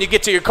need him when you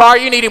get to your car.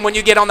 You need him when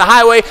you get on the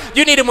highway.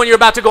 You need him when you're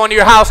about to go into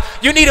your house.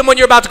 You need him when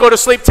you're about to go to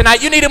sleep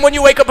tonight. You need him when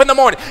you wake up in the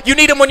morning. You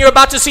need him when you're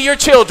about to see your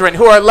children,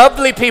 who are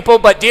lovely people,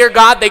 but dear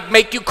God, they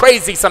make you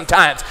crazy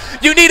sometimes.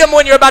 You need him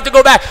when you're about to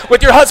go back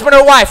with your husband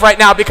or wife right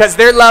now, because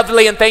they're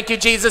lovely and thank you,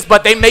 Jesus,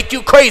 but they make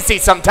you crazy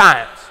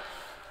sometimes.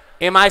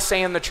 Am I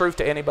saying the truth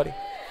to anybody?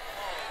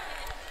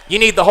 You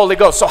need the Holy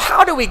Ghost. So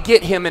how do we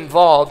get him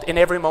involved in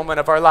every moment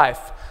of our life?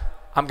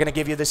 I'm going to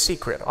give you the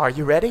secret. Are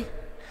you ready?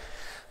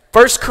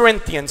 1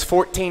 Corinthians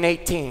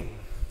 14:18.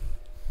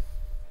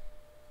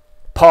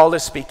 Paul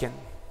is speaking.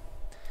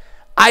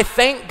 I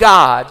thank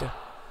God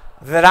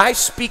that I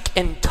speak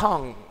in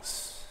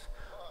tongues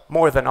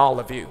more than all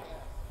of you.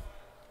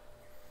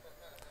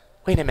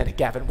 Wait a minute,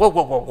 Gavin.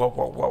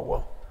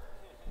 Whoa.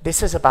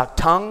 This is about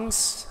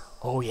tongues?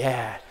 Oh,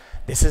 yeah.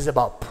 This is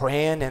about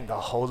praying in the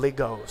Holy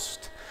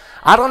Ghost.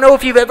 I don't know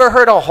if you've ever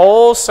heard a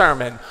whole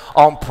sermon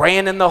on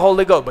praying in the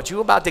Holy Ghost, but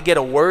you're about to get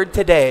a word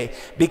today,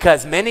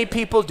 because many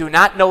people do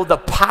not know the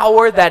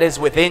power that is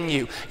within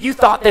you. You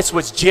thought this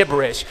was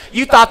gibberish.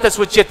 You thought this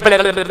was just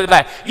blah, blah, blah, blah,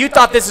 blah. You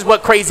thought this is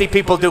what crazy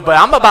people do, but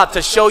I'm about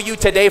to show you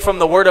today from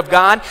the Word of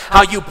God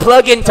how you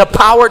plug into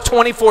power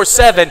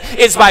 24/7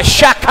 is by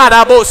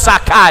shakarabo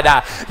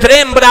sakada.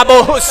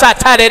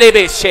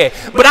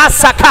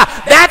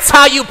 That's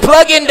how you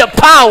plug into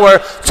power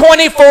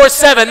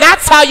 24/7.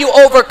 That's how you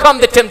overcome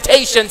the temptations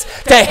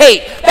to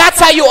hate. That's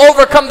how you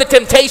overcome the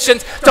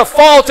temptations to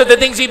fall to the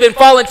things you've been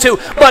falling to.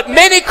 But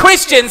many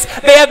Christians,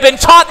 they have been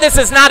taught this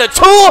is not a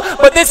tool,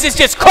 but this is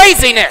just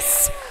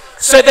craziness.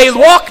 So they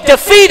walk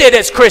defeated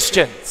as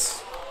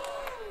Christians.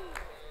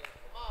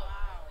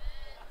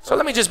 So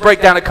let me just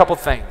break down a couple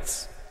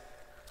things.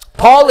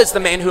 Paul is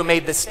the man who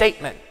made this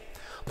statement.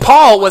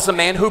 Paul was a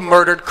man who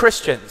murdered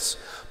Christians.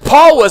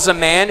 Paul was a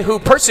man who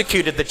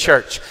persecuted the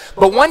church.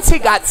 But once he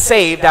got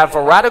saved out of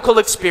a radical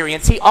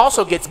experience, he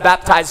also gets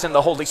baptized in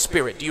the Holy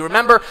Spirit. Do you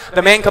remember?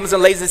 The man comes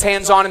and lays his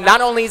hands on him. Not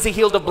only is he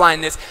healed of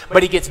blindness,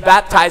 but he gets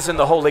baptized in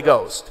the Holy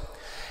Ghost.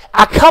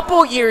 A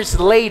couple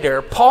years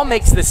later, Paul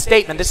makes this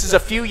statement. This is a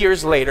few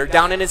years later,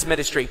 down in his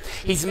ministry.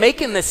 He's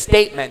making this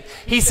statement.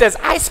 He says,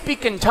 I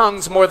speak in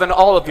tongues more than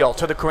all of y'all,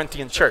 to the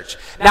Corinthian church.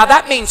 Now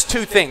that means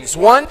two things.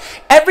 One,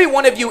 every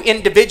one of you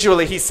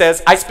individually, he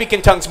says, I speak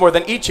in tongues more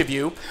than each of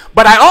you,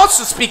 but I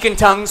also speak in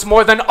tongues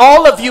more than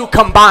all of you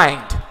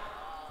combined.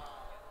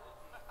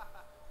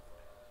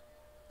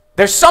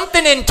 There's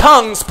something in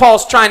tongues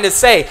Paul's trying to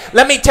say.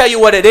 Let me tell you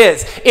what it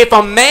is. If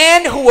a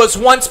man who was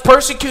once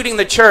persecuting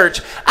the church,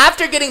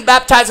 after getting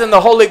baptized in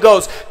the Holy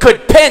Ghost,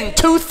 could pen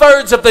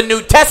 2/3 of the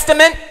New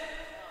Testament,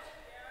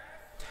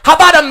 how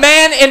about a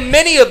man in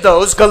many of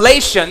those,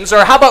 Galatians,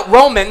 or how about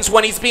Romans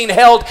when he's being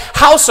held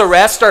house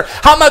arrest, or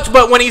how much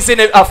but when he's in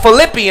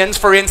Philippians,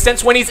 for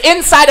instance, when he's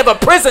inside of a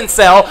prison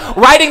cell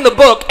writing the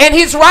book, and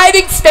he's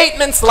writing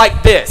statements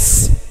like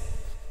this.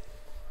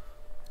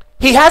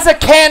 He has a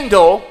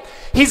candle.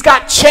 He's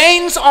got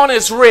chains on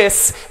his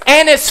wrists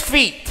and his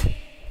feet.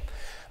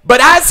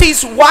 But as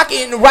he's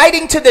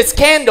writing to this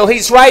candle,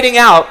 he's writing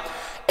out,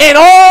 in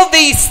all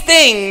these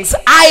things,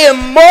 I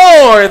am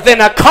more than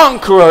a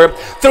conqueror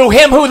through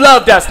him who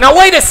loved us. Now,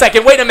 wait a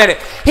second. Wait a minute.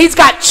 He's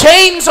got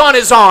chains on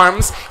his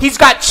arms. He's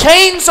got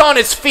chains on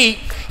his feet.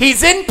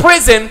 He's in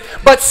prison,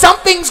 but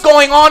something's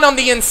going on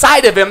the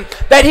inside of him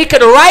that he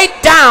could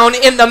write down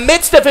in the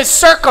midst of his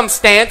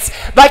circumstance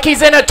like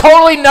he's in a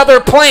totally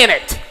another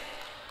planet.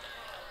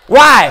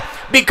 Why?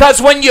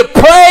 Because when you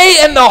pray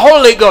in the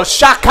Holy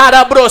Ghost,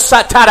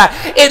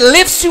 it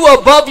lifts you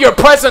above your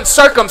present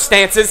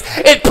circumstances.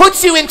 It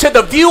puts you into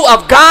the view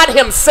of God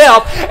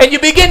himself, and you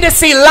begin to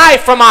see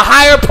life from a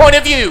higher point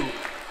of view.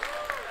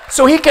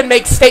 So he can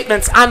make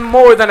statements, I'm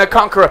more than a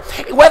conqueror.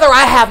 Whether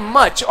I have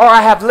much or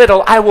I have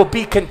little, I will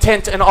be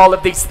content in all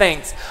of these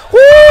things.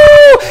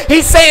 Woo!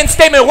 He's saying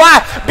statement.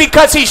 Why?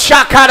 Because he's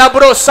not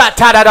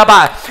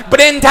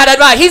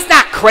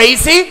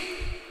crazy.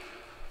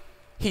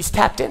 He's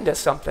tapped into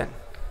something.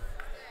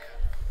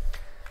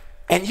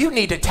 And you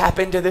need to tap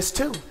into this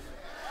too.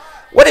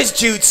 What does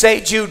Jude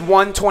say? Jude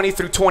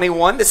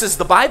 1:20-21. This is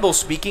the Bible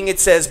speaking. It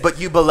says, but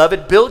you,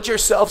 beloved, build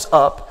yourselves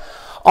up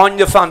on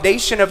the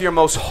foundation of your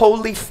most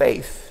holy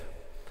faith.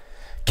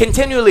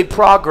 Continually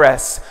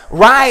progress.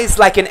 Rise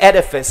like an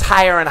edifice,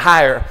 higher and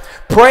higher.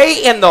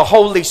 Pray in the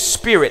Holy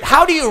Spirit.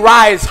 How do you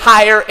rise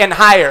higher and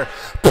higher?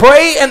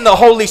 Pray in the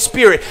Holy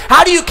Spirit.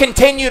 How do you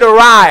continue to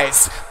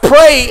rise?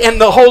 Pray in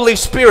the Holy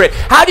Spirit.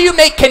 How do you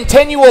make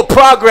continual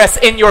progress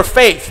in your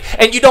faith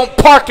and you don't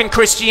park in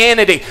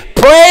Christianity?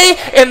 Pray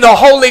in the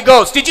Holy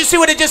Ghost. Did you see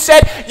what it just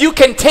said? You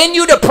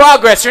continue to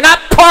progress. You're not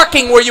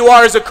parking where you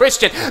are as a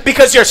Christian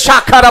because you're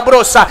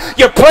shakarabrosa.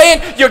 You're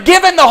praying. You're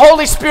giving the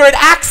Holy Spirit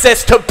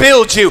access to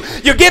build you.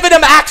 You're giving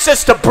him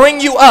access to bring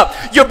you up.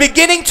 You're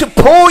beginning to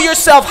pull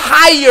yourself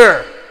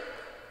higher.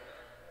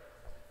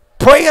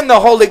 Pray in the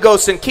Holy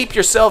Ghost and keep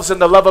yourselves in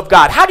the love of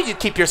God. How do you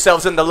keep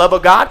yourselves in the love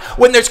of God?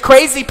 When there's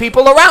crazy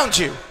people around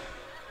you.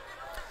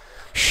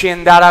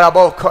 I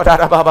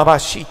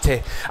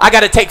got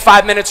to take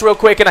 5 minutes real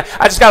quick, and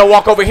I just got to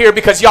walk over here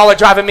because y'all are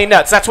driving me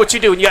nuts. That's what you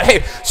do. And you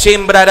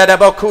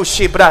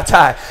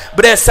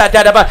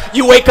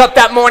wake up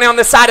that morning on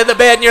the side of the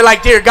bed and you're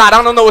like, dear God,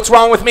 I don't know what's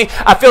wrong with me.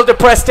 I feel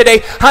depressed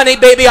today. Honey,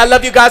 baby, I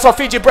love you guys. I'll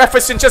feed you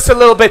breakfast in just a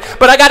little bit.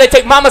 But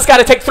Mama's got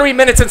to take 3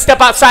 minutes and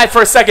step outside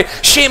for a second.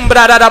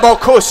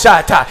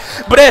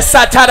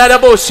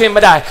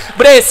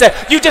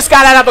 You just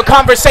got to have a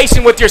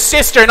conversation with your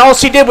sister, and all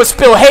she did was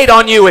spill hate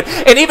on you.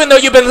 And even though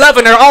you've been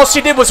loving her, all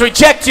she did was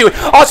reject you.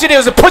 All she did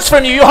was a push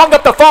from you. You hung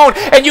up the phone,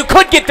 and you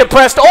could get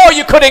depressed, or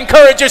you could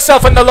encourage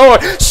yourself in the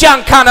Lord.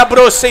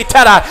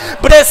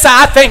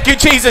 I thank you,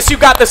 Jesus. You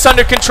got this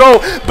under control.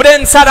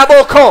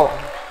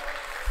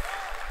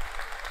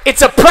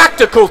 It's a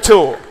practical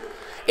tool.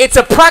 It's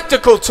a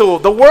practical tool.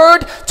 The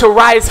word to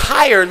rise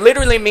higher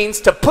literally means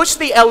to push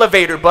the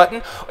elevator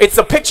button. It's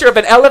a picture of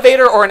an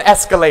elevator or an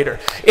escalator.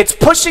 It's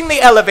pushing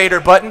the elevator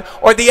button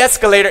or the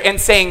escalator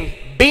and saying,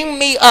 beam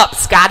me up,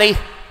 Scotty.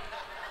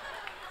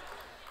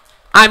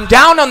 I'm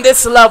down on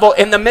this level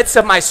in the midst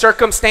of my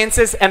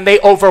circumstances and they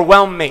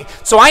overwhelm me.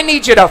 So I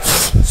need you to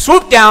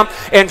swoop down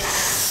and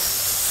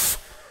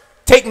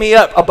take me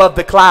up above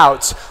the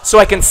clouds so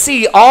I can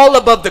see all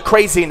above the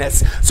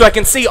craziness, so I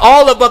can see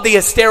all above the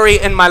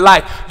hysteria in my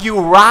life. You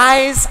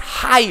rise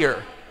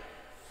higher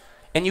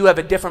and you have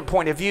a different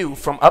point of view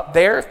from up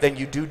there than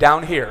you do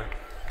down here.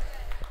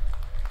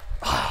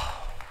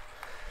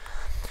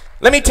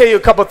 Let me tell you a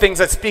couple things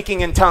that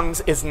speaking in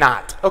tongues is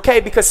not, okay?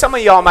 Because some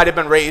of y'all might have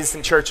been raised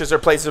in churches or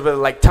places where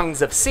like tongues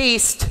have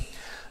ceased.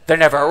 They're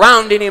never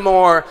around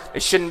anymore. They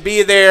shouldn't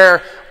be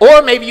there.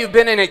 Or maybe you've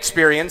been in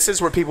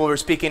experiences where people were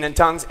speaking in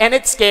tongues and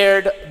it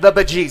scared the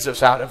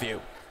bejesus out of you.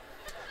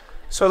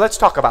 So let's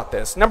talk about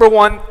this. Number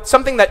one,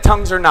 something that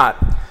tongues are not.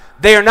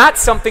 They are not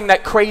something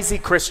that crazy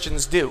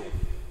Christians do.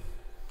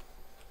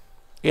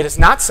 It is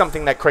not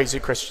something that crazy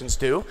Christians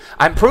do.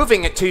 I'm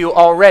proving it to you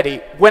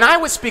already. When I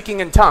was speaking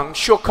in tongues,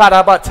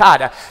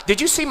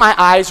 did you see my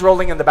eyes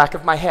rolling in the back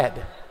of my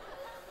head?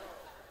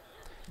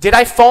 Did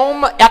I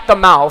foam at the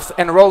mouth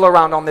and roll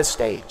around on this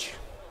stage?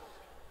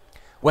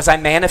 Was I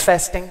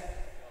manifesting?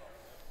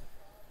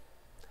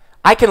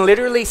 I can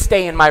literally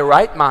stay in my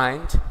right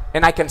mind,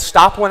 and I can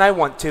stop when I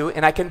want to,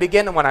 and I can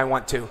begin when I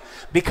want to,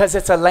 because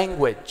it's a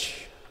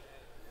language.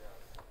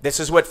 This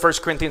is what 1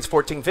 Corinthians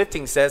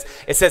 14:15 says.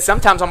 It says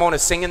sometimes I'm going to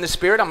sing in the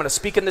Spirit, I'm going to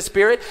speak in the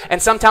Spirit,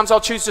 and sometimes I'll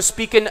choose to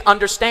speak in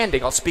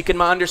understanding. I'll speak in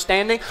my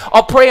understanding,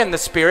 I'll pray in the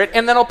Spirit,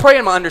 and then I'll pray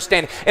in my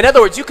understanding. In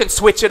other words, you can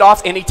switch it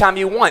off anytime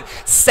you want.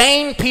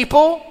 Sane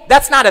people,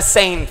 that's not a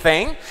sane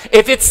thing.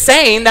 If it's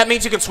sane, that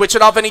means you can switch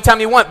it off anytime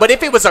you want. But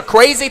if it was a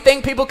crazy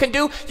thing people can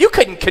do, you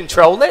couldn't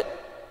control it.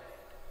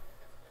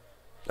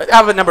 I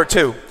have a number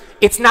two.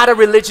 It's not a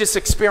religious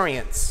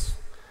experience.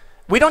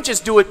 We don't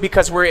just do it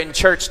because we're in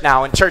church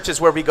now, in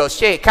churches where we go,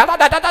 shake.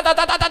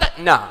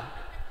 No,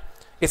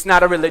 it's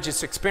not a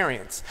religious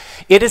experience.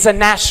 It is a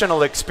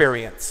national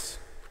experience.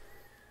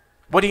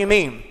 What do you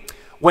mean?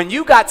 When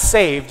you got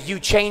saved, you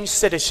changed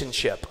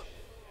citizenship.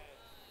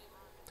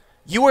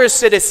 You were a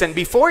citizen.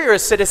 Before you're a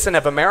citizen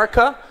of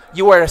America,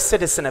 you are a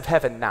citizen of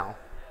heaven now.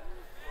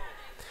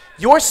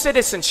 Your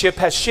citizenship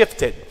has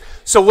shifted.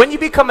 So when you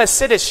become a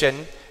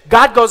citizen,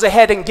 God goes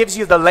ahead and gives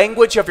you the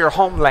language of your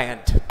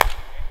homeland.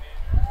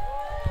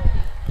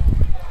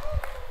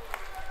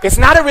 It's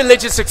not a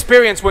religious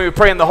experience when we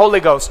pray in the Holy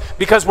Ghost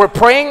because we're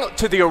praying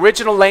to the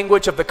original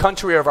language of the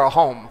country of our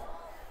home.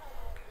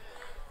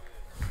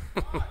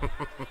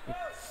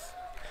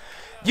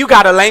 You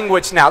got a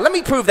language now. Let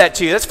me prove that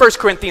to you. That's 1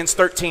 Corinthians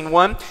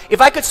 13:1.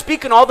 If I could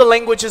speak in all the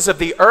languages of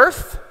the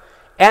earth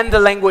and the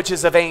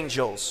languages of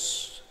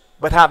angels,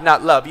 but have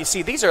not love. You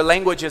see, these are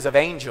languages of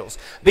angels.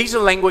 These are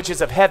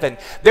languages of heaven.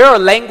 There are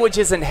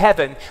languages in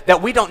heaven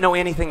that we don't know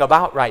anything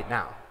about right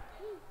now,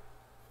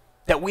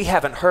 that we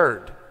haven't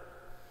heard.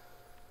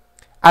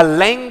 A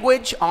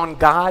language on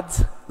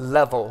God's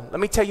level. Let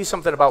me tell you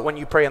something about when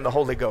you pray in the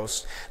Holy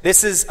Ghost.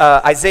 This is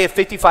Isaiah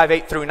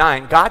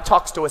 55:8-9. God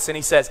talks to us and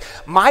he says,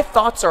 my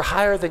thoughts are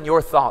higher than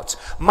your thoughts.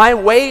 My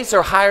ways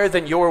are higher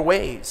than your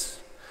ways.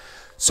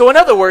 So in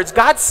other words,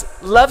 God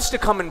loves to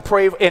come and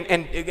pray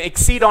and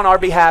exceed on our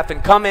behalf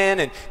and come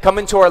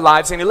into our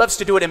lives, and he loves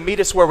to do it and meet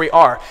us where we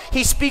are.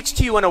 He speaks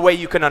to you in a way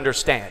you can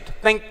understand.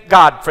 Thank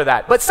God for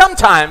that. But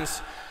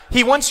sometimes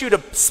he wants you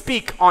to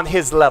speak on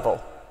his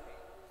level.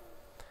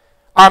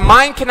 Our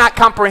mind cannot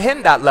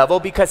comprehend that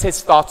level because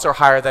his thoughts are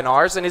higher than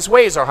ours and his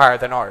ways are higher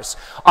than ours.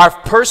 Our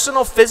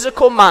personal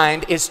physical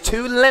mind is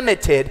too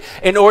limited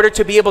in order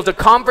to be able to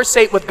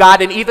conversate with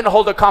God and even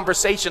hold a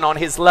conversation on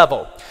his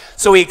level.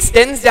 So he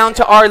extends down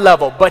to our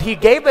level, but he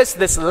gave us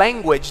this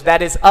language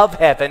that is of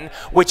heaven,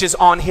 which is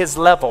on his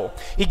level.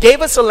 He gave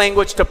us a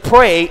language to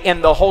pray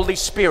in the Holy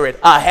Spirit,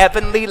 a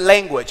heavenly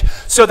language,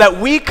 so that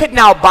we could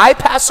now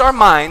bypass our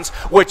minds,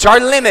 which are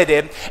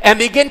limited, and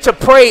begin to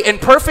pray in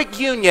perfect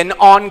union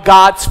on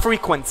God's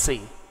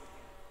frequency,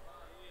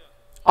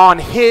 on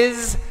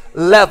his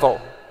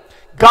level.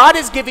 God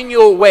is giving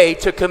you a way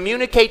to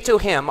communicate to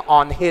him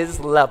on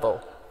his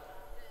level.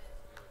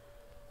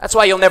 That's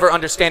why you'll never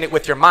understand it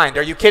with your mind.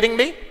 Are you kidding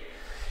me?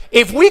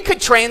 If we could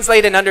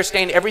translate and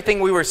understand everything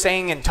we were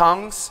saying in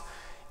tongues,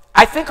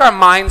 I think our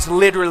minds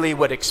literally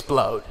would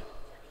explode.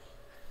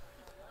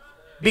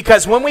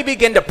 Because when we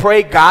begin to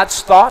pray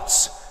God's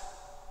thoughts,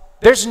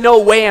 there's no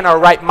way in our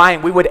right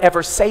mind we would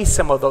ever say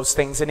some of those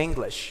things in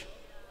English.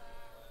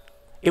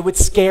 It would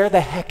scare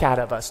the heck out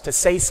of us to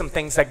say some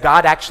things that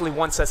God actually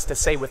wants us to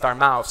say with our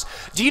mouths.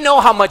 Do you know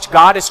how much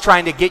God is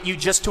trying to get you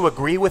just to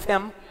agree with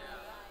him?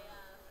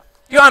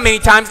 You know how many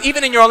times,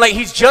 even in your own life,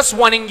 he's just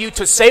wanting you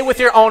to say with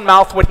your own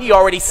mouth what he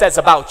already says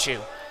about you.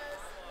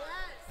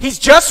 He's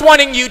just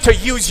wanting you to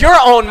use your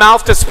own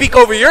mouth to speak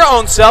over your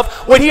own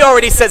self what he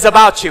already says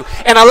about you.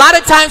 And a lot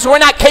of times we're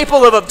not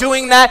capable of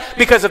doing that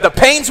because of the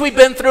pains we've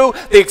been through,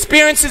 the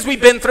experiences we've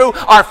been through.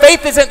 Our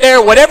faith isn't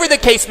there, whatever the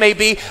case may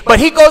be. But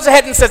he goes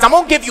ahead and says, I'm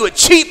going to give you a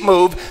cheap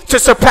move to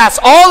surpass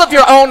all of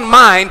your own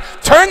mind.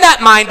 Turn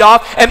that mind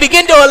off and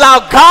begin to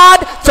allow God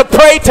to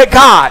pray to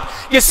God.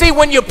 You see,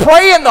 when you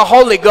pray in the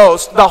Holy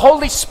Ghost, the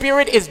Holy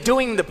Spirit is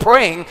doing the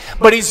praying,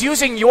 but he's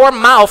using your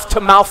mouth to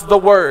mouth the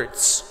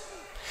words.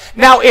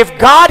 Now, if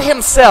God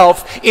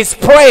himself is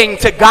praying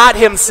to God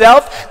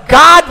himself,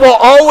 God will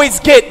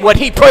always get what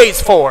he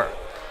prays for.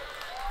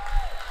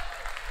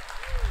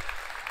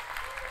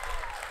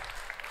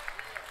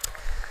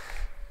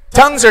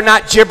 Tongues are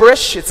not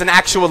gibberish. It's an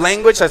actual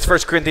language. That's 1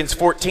 Corinthians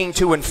 14,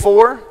 2 and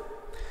 4.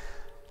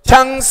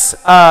 Tongues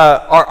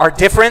are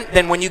different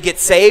than when you get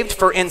saved.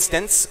 For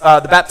instance,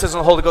 the baptism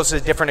of the Holy Ghost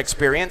is a different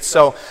experience.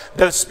 So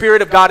the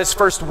Spirit of God is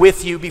first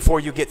with you before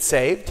you get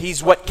saved.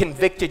 He's what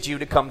convicted you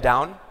to come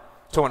down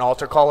to an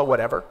altar call or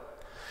whatever.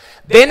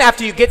 Then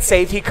after you get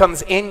saved, he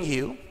comes in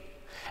you.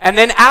 And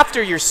then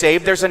after you're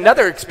saved, there's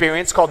another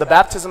experience called the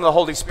baptism of the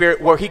Holy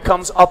Spirit where he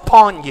comes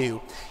upon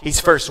you. He's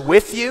first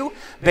with you,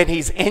 then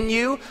he's in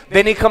you,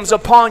 then he comes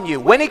upon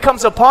you. When he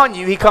comes upon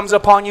you, he comes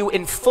upon you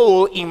in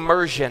full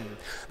immersion.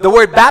 The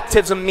word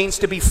baptism means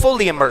to be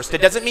fully immersed.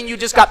 It doesn't mean you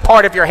just got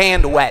part of your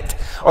hand wet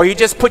or you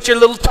just put your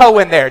little toe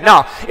in there.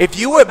 No, if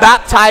you were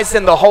baptized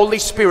in the Holy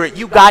Spirit,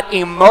 you got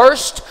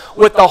immersed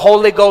with the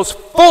Holy Ghost,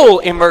 full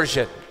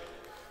immersion.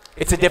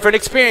 It's a different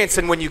experience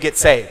than when you get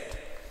saved.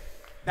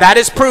 That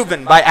is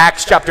proven by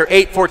Acts chapter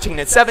 8, 14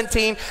 and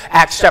 17,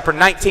 Acts chapter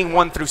 19,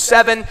 1 through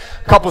 7,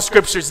 a couple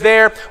scriptures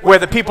there where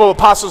the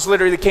apostles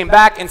literally came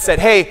back and said,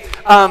 hey,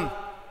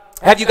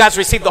 have you guys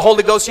received the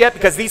Holy Ghost yet?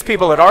 Because these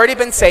people had already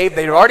been saved.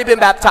 They had already been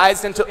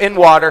baptized in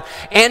water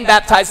and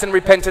baptized in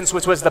repentance,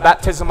 which was the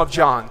baptism of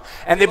John.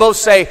 And they both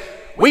say,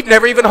 we've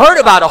never even heard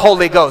about a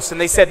Holy Ghost. And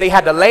they said they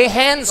had to lay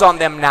hands on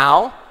them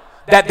now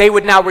that they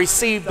would now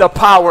receive the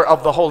power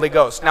of the Holy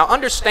Ghost. Now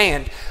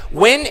understand,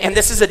 and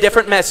this is a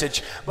different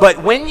message,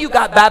 but when you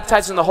got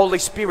baptized in the Holy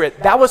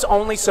Spirit, that was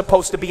only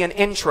supposed to be an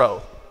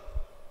intro.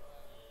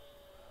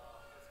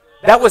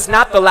 That was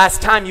not the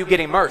last time you get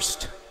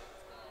immersed.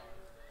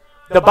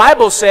 The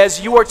Bible says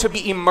you are to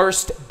be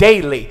immersed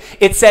daily.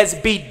 It says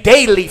be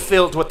daily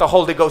filled with the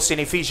Holy Ghost in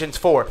Ephesians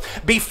 4.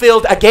 Be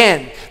filled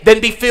again,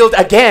 then be filled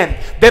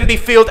again, then be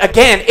filled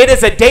again. It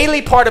is a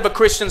daily part of a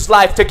Christian's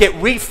life to get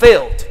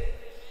refilled.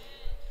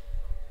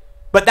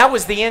 But that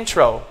was the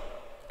intro.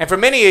 And for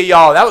many of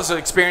y'all, that was an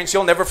experience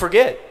you'll never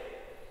forget.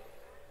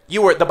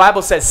 You were, the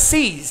Bible says,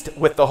 seized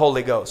with the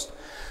Holy Ghost.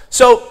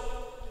 So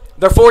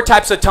there are 4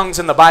 types of tongues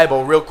in the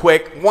Bible, real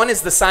quick. One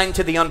is the sign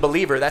to the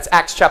unbeliever. That's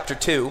Acts chapter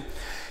 2.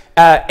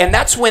 And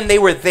that's when they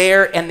were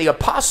there and the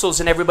apostles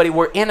and everybody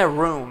were in a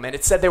room. And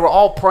it said they were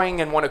all praying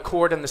in one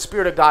accord and the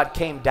Spirit of God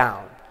came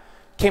down.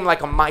 Came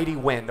like a mighty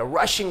wind, a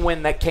rushing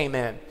wind that came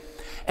in.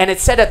 And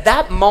it said at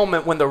that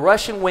moment when the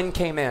rushing wind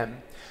came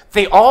in,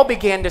 they all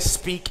began to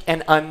speak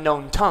in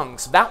unknown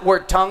tongues. That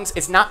word tongues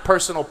is not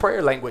personal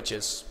prayer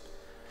languages.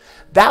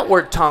 That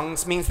word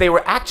tongues means they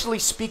were actually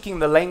speaking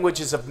the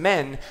languages of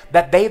men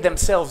that they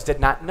themselves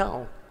did not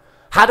know.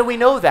 How do we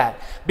know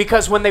that?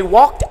 Because when they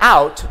walked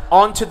out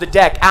onto the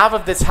deck out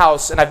of this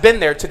house, and I've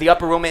been there to the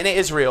upper room in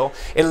Israel,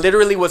 it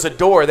literally was a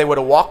door they would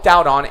have walked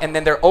out on, and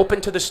then they're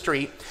open to the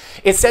street.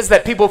 It says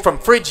that people from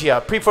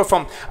Phrygia, people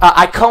from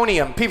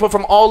Iconium, people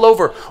from all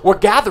over were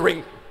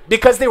gathering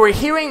because they were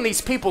hearing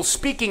these people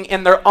speaking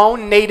in their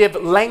own native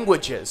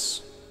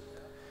languages,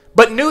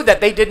 but knew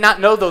that they did not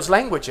know those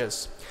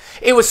languages.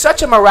 It was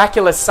such a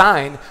miraculous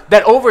sign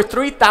that over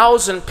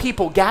 3,000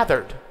 people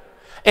gathered.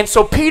 And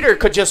so Peter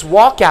could just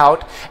walk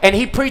out and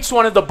he preached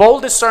one of the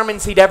boldest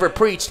sermons he'd ever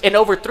preached, and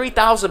over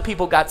 3,000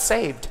 people got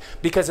saved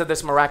because of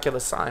this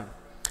miraculous sign.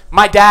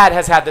 My dad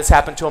has had this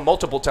happen to him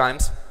multiple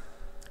times.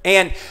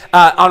 And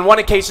on one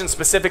occasion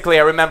specifically,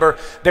 I remember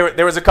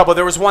there was a couple.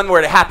 There was one where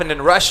it happened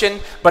in Russian,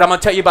 but I'm going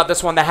to tell you about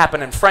this one that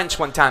happened in French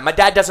one time. My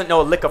dad doesn't know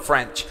a lick of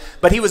French,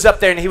 but he was up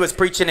there and he was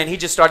preaching and he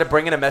just started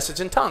bringing a message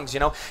in tongues, you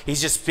know.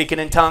 He's just speaking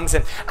in tongues.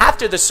 And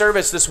after the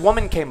service, this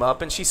woman came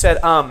up and she said,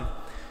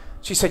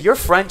 your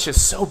French is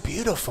so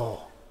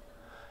beautiful.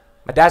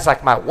 My dad's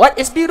like, my what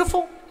is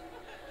beautiful?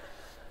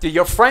 Dude,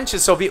 your French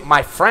is so beautiful.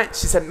 My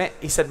French,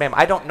 he said, ma'am,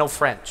 I don't know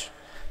French.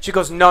 She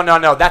goes, no, no,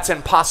 no, that's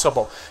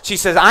impossible. She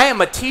says, I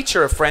am a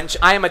teacher of French.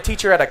 I am a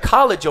teacher at a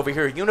college over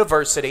here, a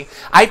university.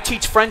 I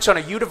teach French on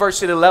a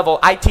university level.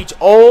 I teach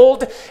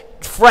old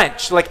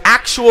French, like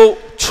actual,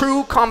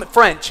 true common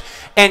French.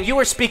 And you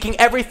were speaking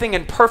everything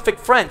in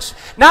perfect French.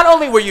 Not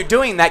only were you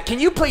doing that, can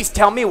you please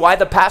tell me why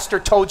the pastor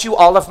told you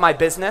all of my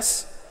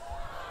business?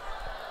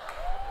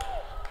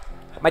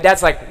 My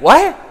dad's like,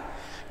 what?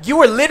 You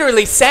were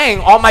literally saying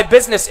all my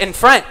business in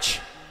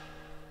French.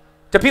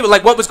 To people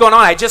like, what was going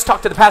on? I just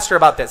talked to the pastor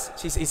about this.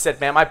 He said,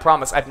 ma'am, I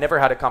promise I've never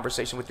had a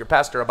conversation with your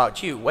pastor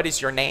about you. What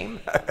is your name?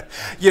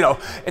 You know,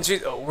 and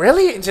she, oh,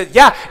 really? And she said,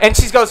 yeah. And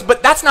she goes,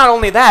 but that's not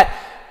only that.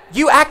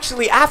 You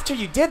actually, after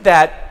you did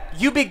that,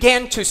 you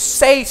began to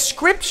say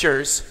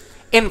scriptures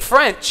in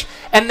French,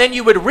 and then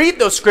you would read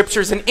those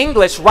scriptures in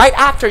English right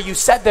after you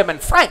said them in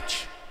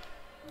French.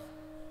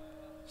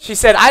 She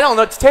said, I don't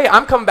know what to tell you.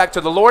 I'm coming back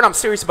to the Lord. I'm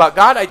serious about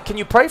God. Can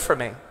you pray for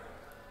me?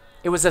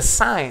 It was a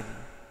sign.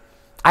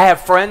 I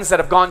have friends that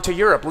have gone to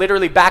Europe,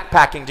 literally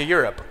backpacking to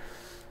Europe.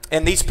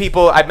 And these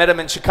people, I met them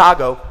in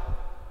Chicago.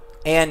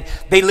 And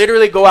they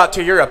literally go out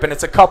to Europe, and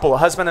it's a couple, a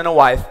husband and a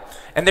wife.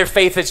 And their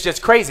faith is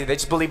just crazy. They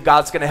just believe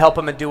God's going to help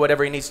them and do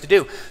whatever he needs to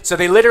do. So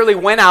they literally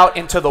went out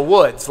into the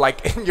woods,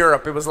 like in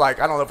Europe. It was like,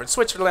 I don't know if it's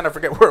Switzerland, I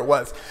forget where it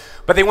was.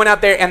 But they went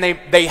out there, and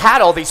they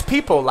had all these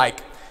people,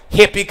 like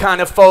hippie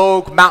kind of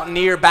folk,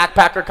 mountaineer,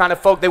 backpacker kind of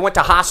folk. They went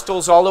to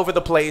hostels all over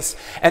the place.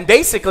 And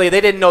basically,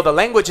 they didn't know the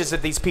languages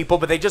of these people,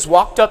 but they just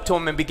walked up to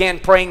them and began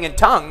praying in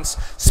tongues,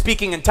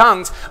 speaking in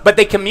tongues. But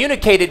they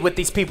communicated with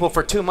these people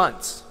for 2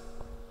 months.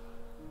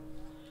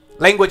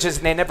 Languages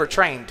they never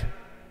trained.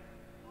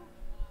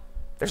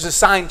 There's a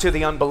sign to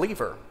the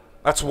unbeliever.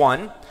 That's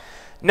one.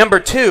 Number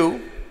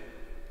two,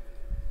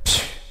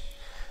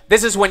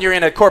 this is when you're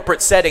in a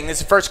corporate setting.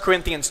 This is 1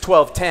 Corinthians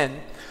 12:10.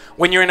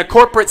 When you're in a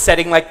corporate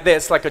setting like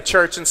this, like a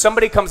church, and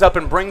somebody comes up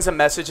and brings a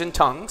message in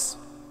tongues,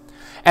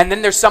 and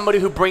then there's somebody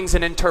who brings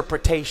an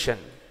interpretation.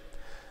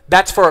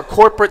 That's for a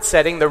corporate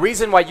setting. The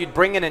reason why you'd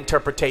bring an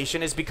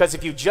interpretation is because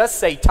if you just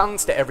say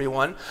tongues to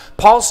everyone,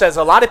 Paul says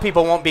a lot of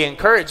people won't be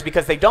encouraged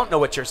because they don't know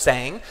what you're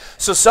saying.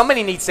 So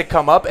somebody needs to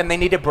come up and they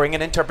need to bring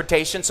an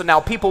interpretation, so now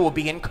people will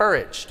be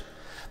encouraged.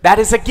 That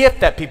is a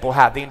gift that people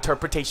have, the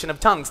interpretation of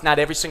tongues. Not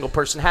every single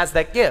person has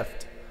that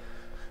gift.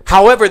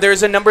 However,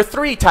 there's a number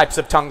 3 types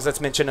of tongues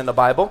that's mentioned in the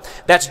Bible.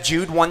 That's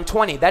Jude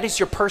 1:20. That is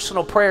your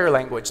personal prayer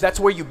language. That's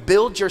where you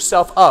build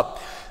yourself up.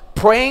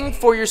 Praying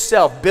for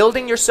yourself,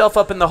 building yourself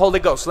up in the Holy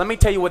Ghost. Let me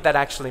tell you what that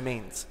actually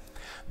means.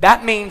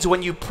 That means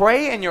when you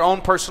pray in your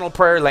own personal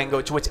prayer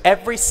language, which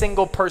every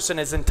single person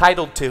is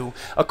entitled to,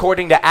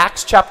 according to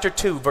Acts chapter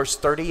 2, verse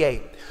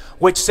 38,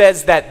 which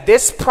says that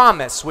this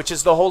promise, which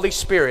is the Holy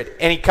Spirit,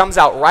 and he comes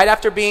out right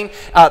after being,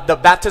 the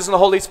baptism of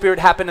the Holy Spirit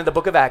happened in the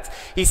book of Acts.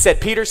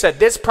 Peter said,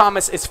 this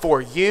promise is for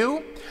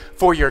you,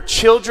 for your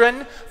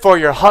children, for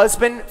your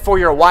husband, for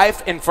your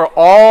wife, and for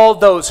all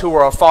those who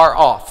are afar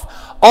off.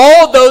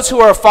 All those who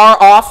are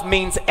far off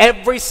means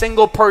every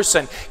single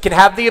person can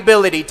have the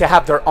ability to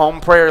have their own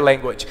prayer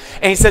language.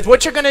 And he says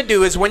what you're going to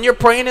do is when you're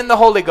praying in the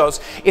Holy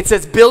Ghost, it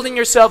says building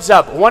yourselves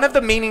up. One of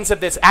the meanings of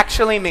this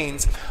actually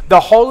means the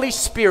Holy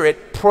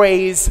Spirit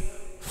prays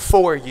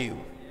for you.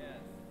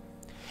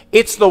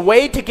 It's the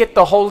way to get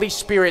the Holy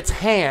Spirit's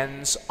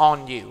hands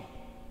on you.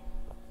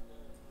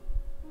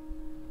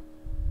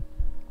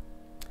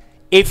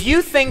 If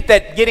you think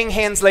that getting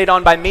hands laid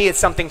on by me is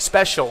something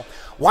special,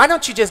 why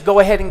don't you just go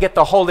ahead and get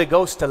the Holy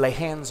Ghost to lay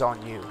hands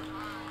on you?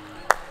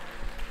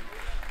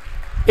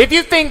 If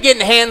you think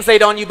getting hands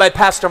laid on you by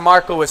Pastor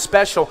Marco is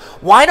special,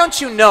 why don't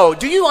you know?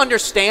 Do you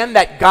understand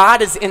that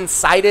God is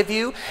inside of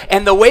you?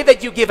 And the way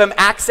that you give him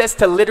access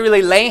to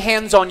literally lay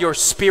hands on your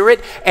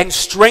spirit and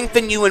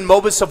strengthen you in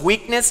moments of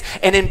weakness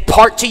and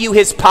impart to you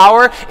his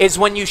power is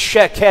when you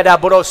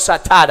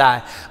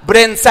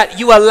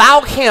you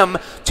allow him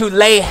to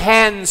lay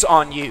hands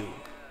on you.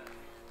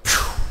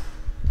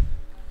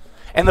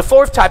 And the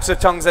 4th types of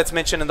tongues that's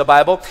mentioned in the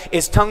Bible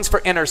is tongues for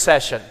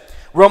intercession.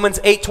 Romans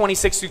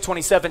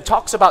 8:26-27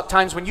 talks about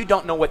times when you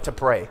don't know what to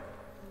pray.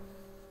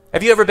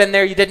 Have you ever been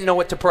there? You didn't know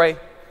what to pray?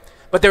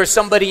 But there was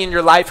somebody in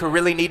your life who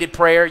really needed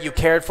prayer. You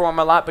cared for them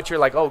a lot, but you're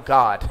like, oh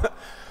God,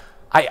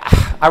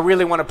 I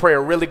really want to pray a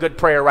really good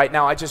prayer right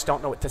now. I just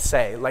don't know what to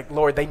say. Like,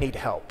 Lord, they need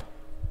help.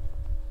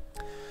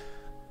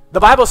 The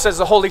Bible says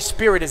the Holy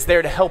Spirit is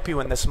there to help you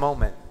in this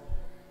moment.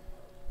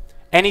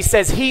 And he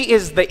says he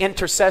is the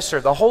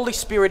intercessor. The Holy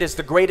Spirit is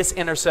the greatest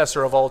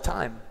intercessor of all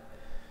time.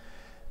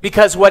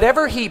 Because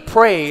whatever he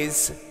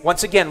prays,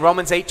 once again,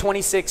 Romans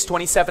 8:26,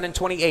 27, and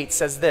 28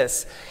 says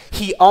this,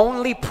 he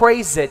only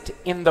prays it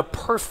in the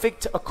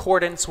perfect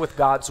accordance with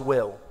God's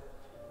will.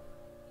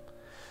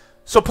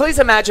 So please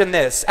imagine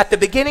this. At the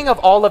beginning of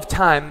all of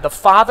time, the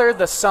Father,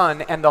 the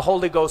Son, and the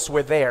Holy Ghost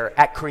were there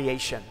at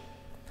creation.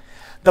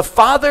 The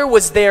Father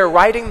was there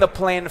writing the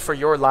plan for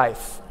your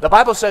life. The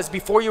Bible says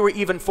before you were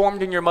even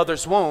formed in your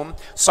mother's womb,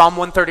 Psalm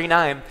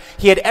 139,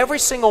 he had every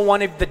single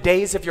one of the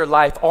days of your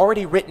life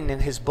already written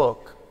in his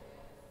book.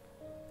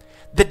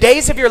 The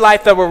days of your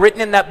life that were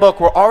written in that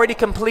book were already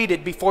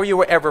completed before you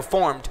were ever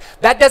formed.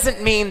 That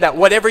doesn't mean that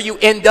whatever you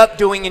end up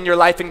doing in your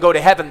life and go to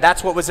heaven,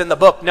 that's what was in the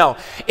book. No,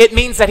 it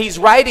means that he's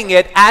writing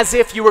it as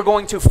if you were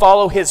going to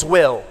follow his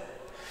will.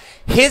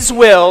 His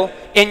will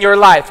in your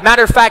life.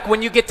 Matter of fact,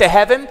 when you get to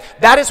heaven,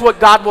 that is what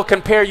God will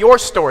compare your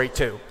story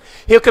to.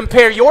 He'll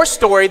compare your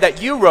story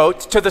that you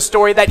wrote to the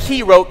story that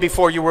he wrote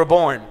before you were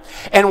born.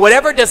 And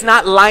whatever does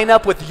not line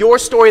up with your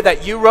story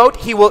that you wrote,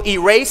 he will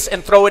erase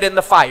and throw it in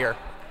the fire.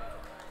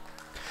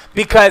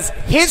 Because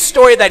his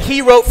story that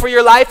he wrote for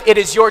your life, it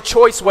is your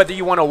choice whether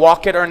you want to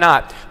walk it or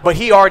not. But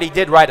he already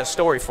did write a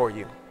story for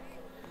you.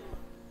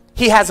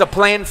 He has a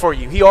plan for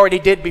you. He already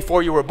did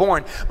before you were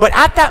born. But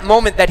at that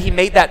moment that he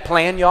made that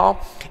plan,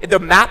 y'all, the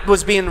map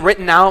was being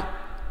written out,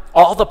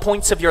 all the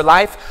points of your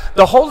life,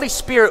 the Holy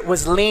Spirit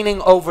was leaning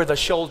over the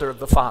shoulder of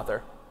the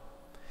Father.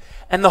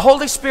 And the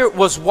Holy Spirit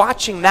was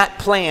watching that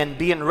plan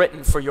being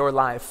written for your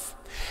life.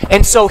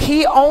 And so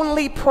he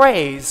only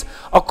prays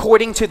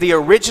according to the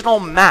original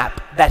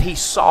map that he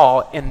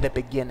saw in the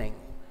beginning.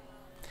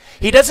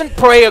 He doesn't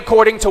pray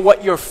according to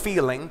what you're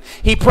feeling.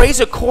 He prays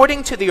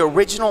according to the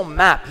original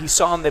map he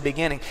saw in the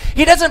beginning.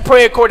 He doesn't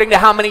pray according to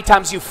how many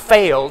times you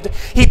failed.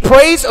 He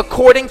prays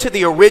according to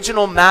the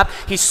original map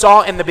he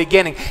saw in the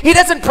beginning. He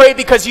doesn't pray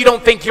because you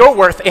don't think you're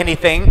worth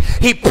anything.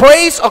 He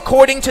prays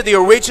according to the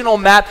original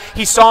map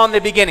he saw in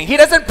the beginning. He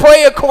doesn't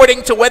pray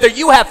according to whether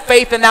you have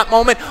faith in that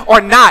moment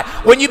or not.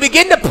 When you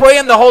begin to pray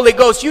in the Holy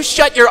Ghost, you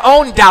shut your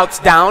own doubts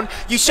down.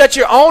 You shut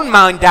your own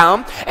mind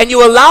down. And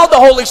you allow the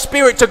Holy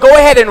Spirit to go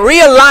ahead and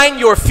realign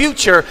your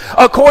future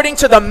according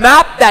to the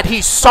map that he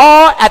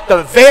saw at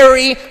the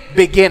very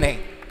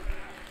beginning.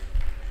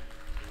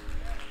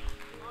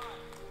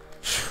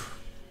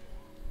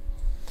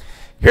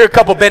 Here are a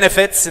couple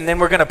benefits, and then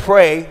we're going to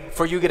pray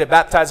for you to get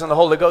baptized in the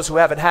Holy Ghost who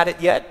haven't had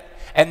it yet.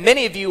 And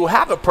many of you who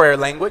have a prayer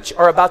language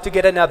are about to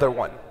get another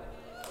one.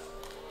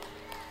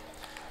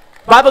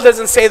 The Bible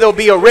doesn't say there'll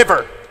be a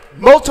river.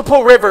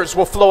 Multiple rivers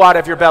will flow out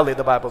of your belly,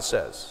 the Bible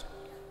says.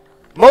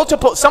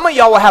 Some of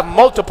y'all will have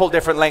multiple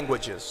different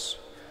languages.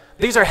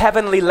 These are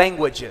heavenly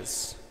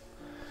languages.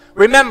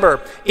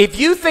 Remember, if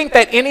you think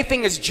that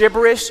anything is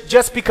gibberish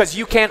just because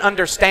you can't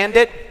understand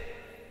it,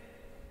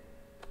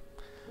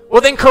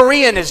 well then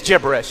Korean is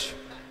gibberish.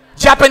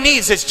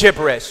 Japanese is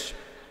gibberish.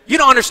 You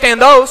don't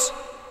understand those,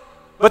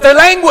 but they're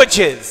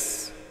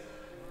languages.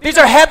 These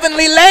are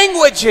heavenly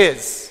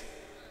languages.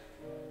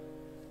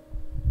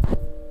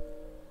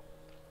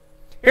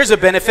 Here's a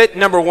benefit.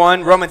 Number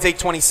one, Romans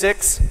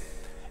 8:26.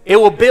 It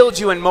will build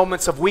you in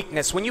moments of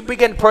weakness. When you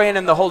begin praying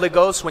in the Holy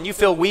Ghost, when you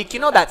feel weak, you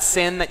know that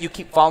sin that you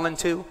keep falling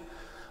to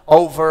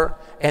over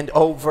and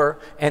over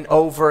and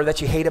over,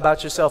 that you hate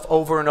about yourself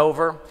over and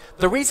over?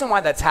 The reason why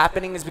that's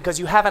happening is because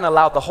you haven't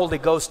allowed the Holy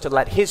Ghost to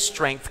let his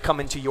strength come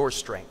into your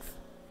strength.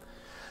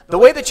 The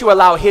way that you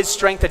allow his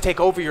strength to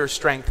take over your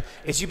strength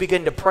is you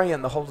begin to pray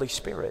in the Holy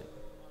Spirit.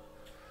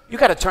 You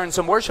got to turn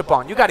some worship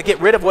on. You got to get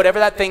rid of whatever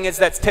that thing is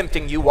that's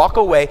tempting you. Walk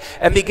away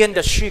and begin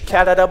to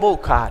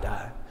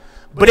shikadabokada.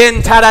 But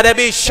you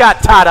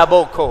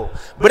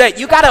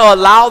got to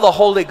allow the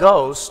Holy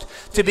Ghost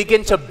to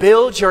begin to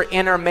build your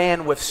inner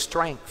man with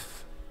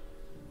strength.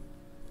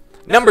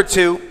 Number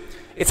two,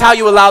 it's how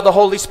you allow the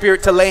Holy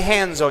Spirit to lay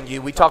hands on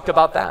you. We talked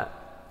about that.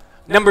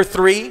 Number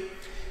three,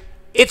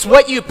 it's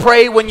what you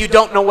pray when you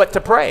don't know what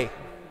to pray.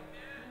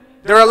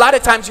 There are a lot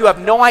of times you have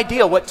no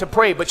idea what to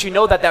pray, but you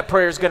know that that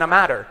prayer is going to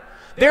matter.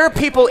 There are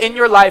people in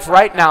your life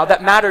right now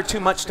that matter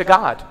too much to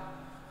God.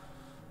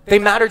 They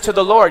matter to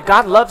the Lord.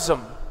 God loves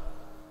them.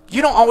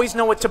 You don't always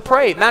know what to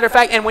pray. Matter of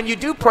fact, and when you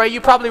do pray, you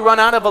probably run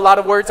out of a lot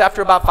of words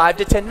after about 5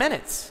 to 10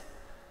 minutes.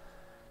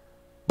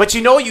 But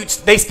you know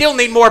they still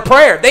need more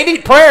prayer. They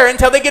need prayer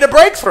until they get a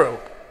breakthrough.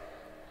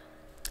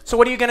 So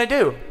what are you going to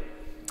do?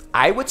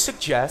 I would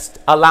suggest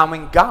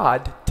allowing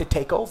God to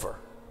take over.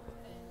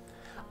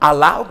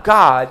 Allow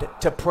God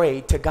to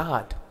pray to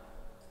God.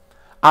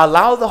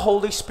 Allow the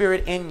Holy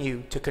Spirit in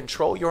you to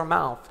control your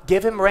mouth.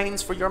 Give him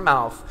reins for your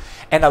mouth.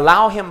 And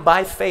allow him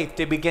by faith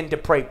to begin to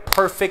pray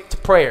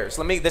perfect prayers.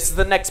 This is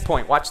the next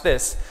point. Watch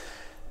this.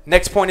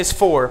 Next point is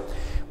 4.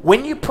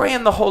 When you pray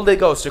in the Holy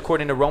Ghost,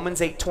 according to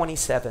Romans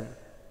 8:27,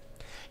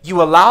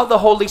 you allow the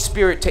Holy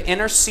Spirit to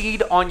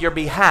intercede on your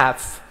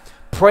behalf,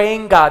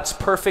 praying God's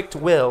perfect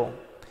will.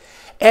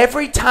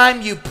 Every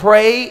time you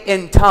pray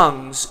in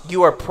tongues,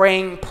 you are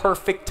praying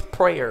perfect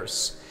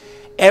prayers.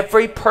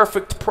 Every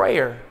perfect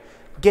prayer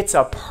gets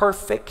a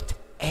perfect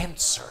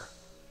answer.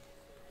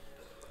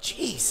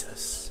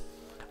 Jesus.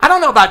 I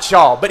don't know about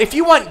y'all, but if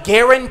you want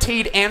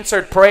guaranteed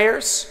answered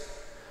prayers,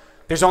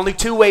 there's only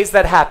 2 ways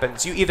that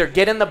happens. You either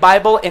get in the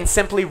Bible and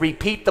simply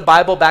repeat the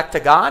Bible back to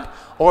God,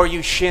 or you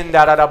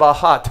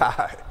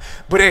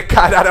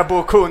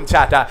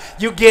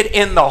you get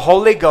in the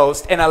Holy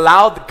Ghost and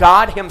allow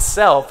God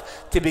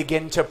himself to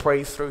begin to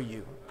pray through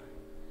you.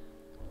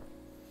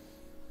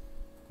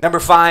 Number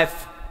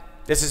 5,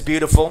 this is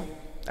beautiful.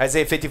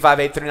 Isaiah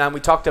 55:8-9, we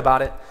talked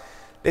about it.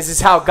 This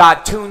is how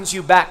God tunes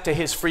you back to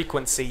his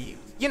frequency.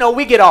 You know,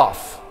 we get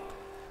off.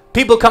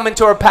 People come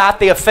into our path,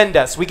 they offend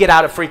us. We get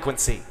out of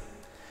frequency.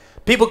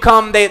 People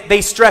come,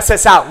 they stress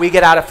us out. We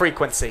get out of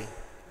frequency.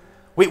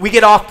 We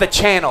get off the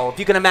channel. If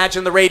you can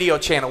imagine the radio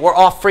channel, we're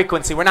off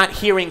frequency. We're not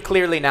hearing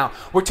clearly now.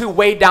 We're too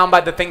weighed down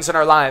by the things in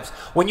our lives.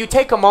 When you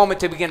take a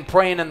moment to begin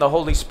praying in the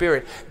Holy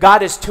Spirit,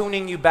 God is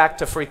tuning you back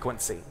to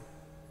frequency.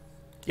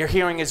 You're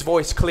hearing his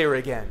voice clear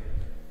again.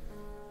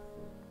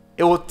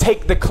 It will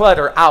take the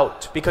clutter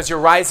out because you're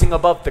rising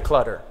above the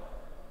clutter.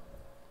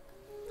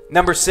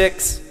 Number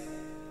 6,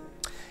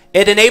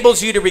 it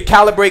enables you to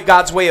recalibrate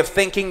God's way of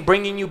thinking,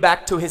 bringing you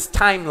back to his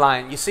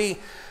timeline. You see,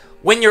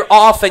 when you're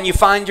off and you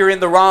find you're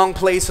in the wrong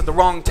place at the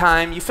wrong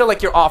time, you feel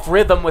like you're off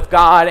rhythm with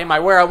God. Am I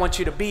where I want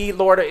you to be,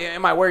 Lord?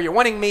 Am I where you're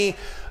wanting me?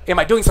 Am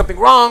I doing something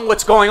wrong?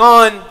 What's going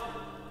on?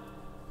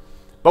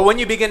 But when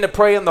you begin to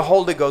pray in the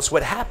Holy Ghost,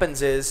 what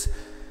happens is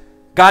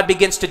God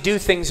begins to do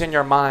things in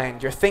your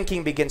mind. Your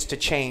thinking begins to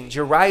change.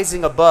 You're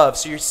rising above,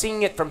 so you're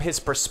seeing it from his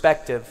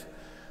perspective.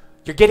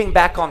 You're getting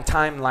back on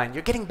timeline.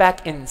 You're getting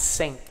back in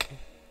sync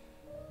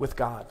with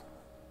God.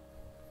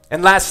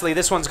 And lastly,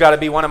 this one's got to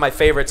be one of my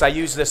favorites. I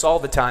use this all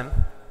the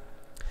time.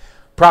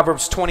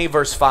 Proverbs 20,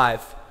 verse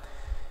 5.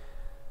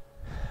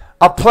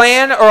 A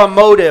plan or a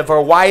motive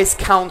or wise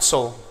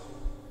counsel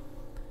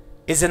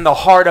is in the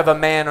heart of a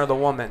man or the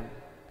woman,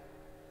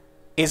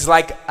 is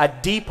like a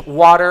deep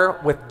water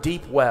with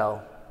deep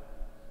well.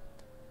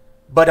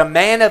 But a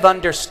man of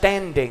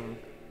understanding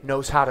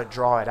knows how to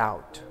draw it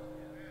out.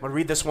 I'm going to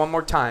read this one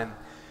more time.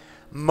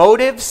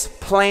 Motives,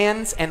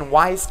 plans, and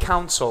wise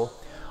counsel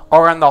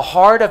are in the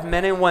heart of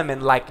men and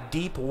women like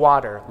deep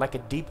water, like a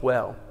deep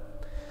well.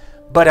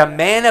 But a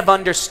man of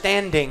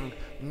understanding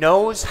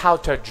knows how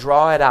to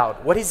draw it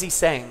out. What is he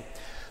saying?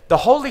 The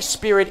Holy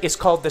Spirit is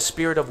called the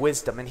Spirit of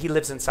wisdom, and he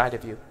lives inside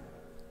of you.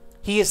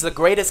 He is the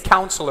greatest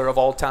counselor of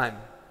all time.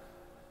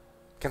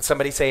 Can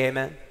somebody say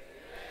amen?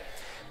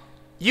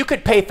 You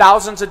could pay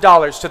thousands of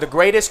dollars to the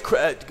greatest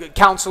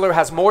counselor,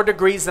 has more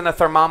degrees than a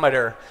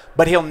thermometer,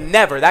 but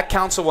that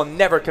counsel will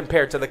never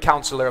compare to the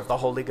counselor of the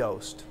Holy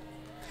Ghost.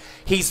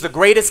 He's the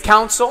greatest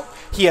counsel.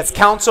 He has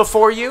counsel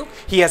for you.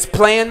 He has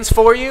plans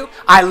for you.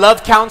 I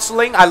love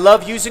counseling. I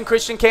love using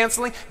Christian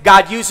counseling.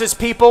 God uses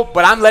people,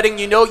 but I'm letting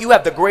you know you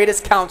have the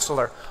greatest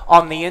counselor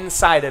on the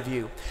inside of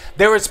you.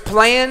 There is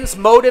plans,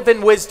 motive,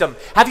 and wisdom.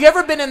 Have you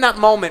ever been in that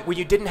moment where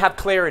you didn't have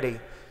clarity?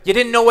 You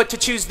didn't know what to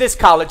choose, this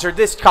college, or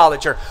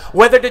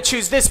whether to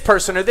choose this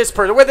person, or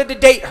whether to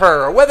date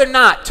her, or whether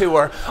not to,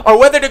 or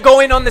whether to go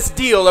in on this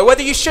deal, or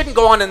whether you shouldn't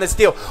go on in this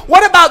deal.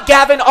 What about,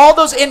 Gavin, all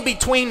those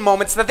in-between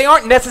moments that they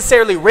aren't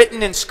necessarily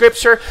written in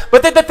Scripture,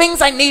 but they're the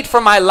things I need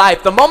for my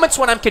life, the moments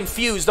when I'm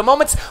confused, the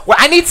moments where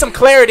I need some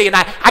clarity, and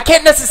I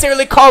can't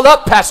necessarily call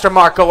up Pastor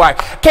Marco, I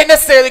can't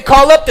necessarily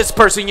call up this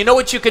person. You know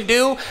what you can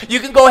do? You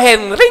can go ahead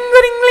and ring,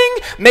 ring,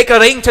 ring, make a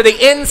ring to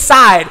the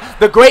inside,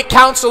 the great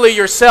counselor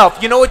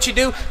yourself. You know what you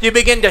do? You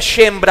begin to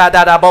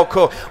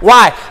shimbradadaboko.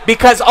 Why?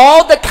 Because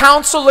all the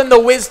counsel and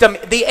the wisdom,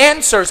 the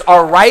answers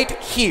are right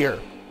here.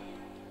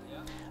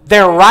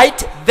 They're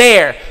right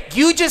there.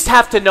 You just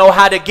have to know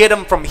how to get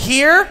them from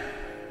here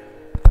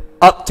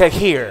up to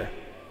here.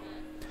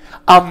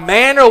 A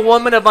man or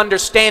woman of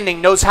understanding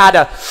knows how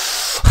to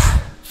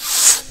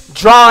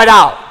draw it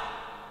out.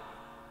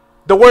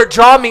 The word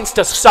draw means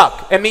to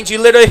suck. It means you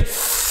literally,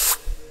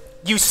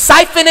 you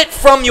siphon it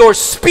from your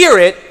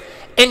spirit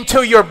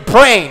into your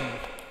brain.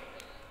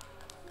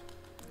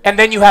 And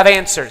then you have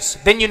answers.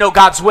 Then you know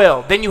God's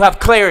will. Then you have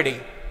clarity.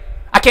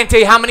 I can't tell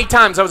you how many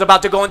times I was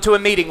about to go into a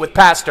meeting with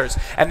pastors,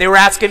 and they were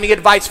asking me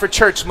advice for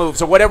church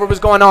moves or whatever was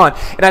going on.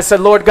 And I said,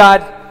 Lord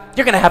God,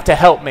 you're going to have to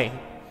help me.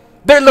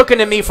 They're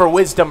looking at me for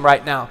wisdom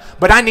right now,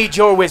 but I need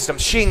your wisdom.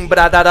 What's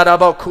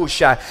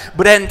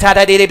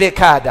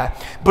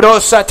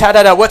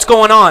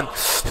going on?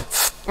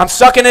 I'm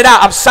sucking it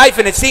out. I'm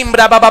siphoning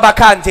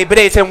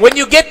it. And when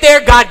you get there,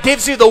 God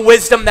gives you the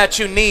wisdom that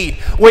you need.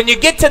 When you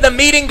get to the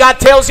meeting, God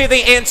tells you the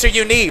answer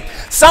you need.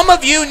 Some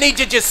of you need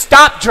to just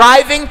stop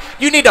driving.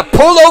 You need to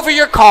pull over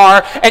your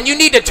car, and you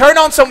need to turn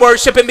on some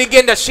worship and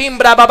begin to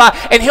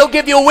and he'll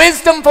give you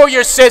wisdom for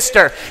your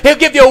sister. He'll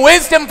give you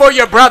wisdom for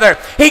your brother.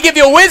 He'll give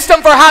you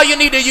wisdom for how you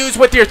need to use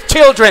with your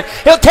children.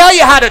 He'll tell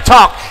you how to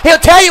talk. He'll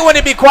tell you when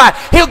to be quiet.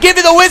 He'll give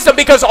you the wisdom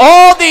because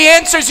all the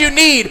answers you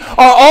need are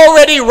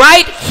already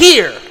right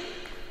here.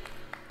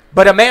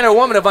 But a man or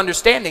woman of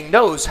understanding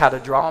knows how to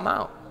draw them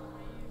out.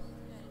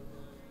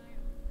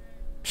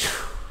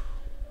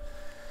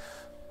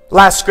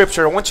 Last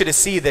scripture, I want you to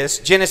see this.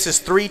 Genesis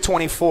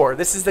 3:24.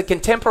 This is the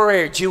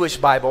contemporary Jewish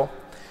Bible.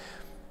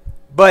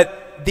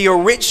 But the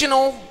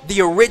original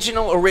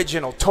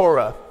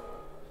Torah.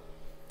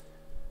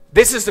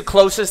 This is the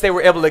closest they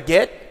were able to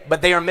get,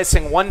 but they are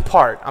missing one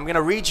part. I'm going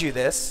to read you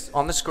this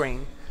on the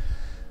screen.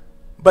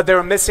 But they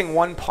were missing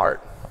one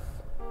part.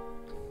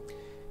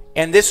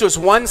 And this was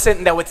one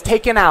sentence that was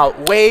taken out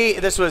I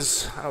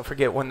don't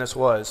forget when this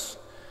was,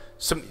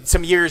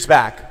 some years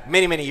back,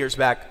 many years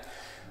back,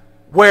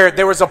 where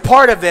there was a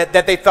part of it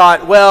that they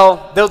thought,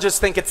 well, they'll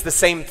just think it's the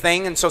same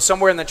thing, and so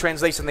somewhere in the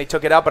translation they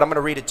took it out, but I'm going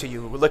to read it to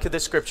you. Look at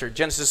this scripture,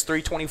 Genesis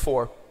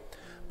 3:24.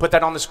 Put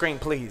that on the screen,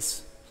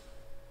 please.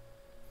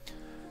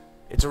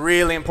 It's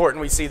really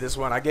important we see this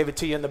one. I gave it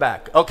to you in the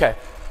back. Okay.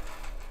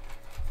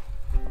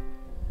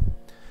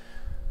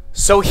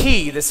 So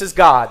this is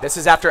God. This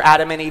is after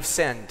Adam and Eve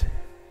sinned.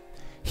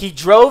 He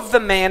drove the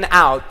man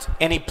out,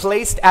 and he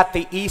placed at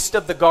the east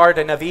of the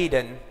Garden of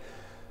Eden,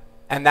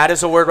 and that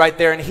is a word right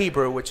there in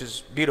Hebrew, which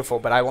is beautiful,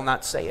 but I will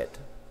not say it.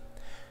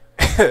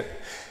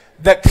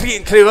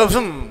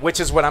 Which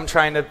is what I'm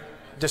trying to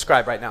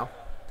describe right now.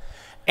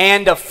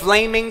 And a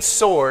flaming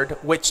sword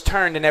which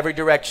turned in every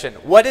direction.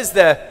 What is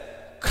the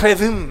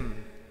kruvim?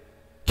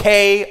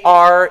 K-R-U-V-I-M.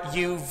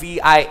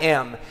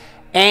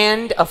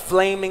 And a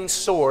flaming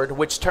sword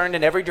which turned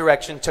in every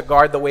direction to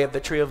guard the way of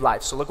the tree of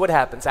life. So look what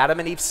happens. Adam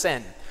and Eve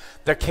sin.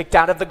 They're kicked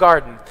out of the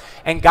garden.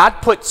 And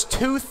God puts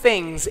two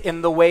things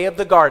in the way of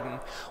the garden,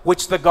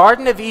 which the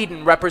Garden of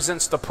Eden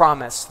represents the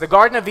promise. The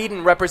Garden of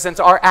Eden represents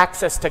our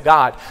access to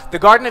God. The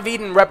Garden of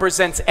Eden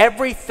represents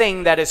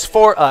everything that is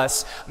for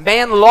us.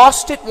 Man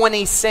lost it when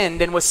he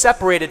sinned and was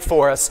separated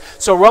for us.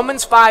 So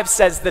Romans 5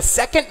 says the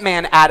second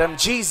man, Adam,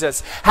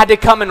 Jesus, had to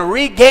come and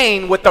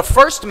regain what the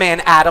first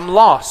man, Adam,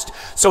 lost.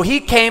 So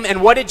he came,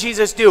 and what did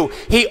Jesus do?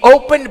 He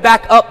opened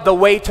back up the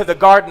way to the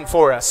garden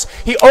for us.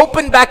 He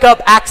opened back up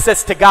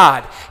access to God.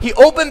 He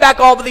opened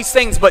back all of these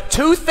things, but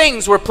two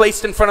things were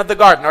placed in front of the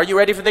garden. Are you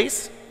ready for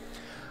these?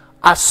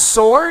 A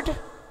sword,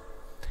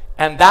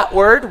 and that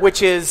word,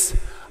 which is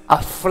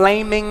a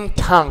flaming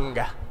tongue.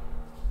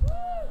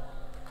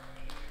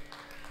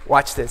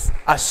 Watch this.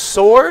 A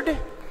sword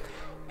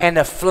and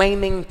a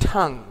flaming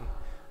tongue.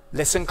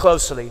 Listen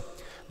closely.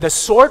 The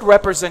sword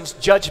represents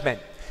judgment.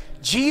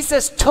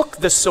 Jesus took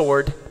the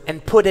sword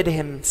and put it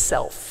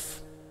himself.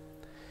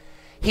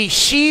 He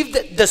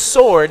sheathed the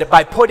sword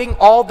by putting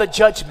all the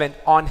judgment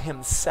on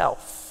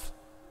himself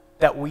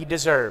that we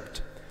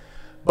deserved.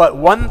 But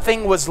one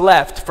thing was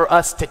left for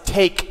us to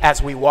take as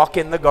we walk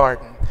in the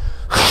garden.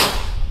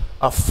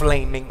 A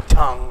flaming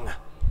tongue.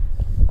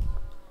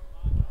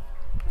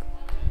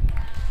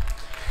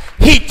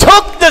 He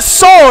took the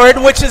sword,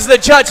 which is the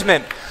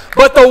judgment.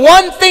 But the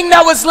one thing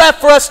that was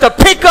left for us to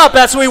pick up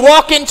as we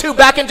walk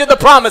back into the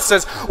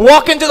promises,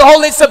 walk into the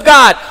holiness of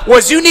God,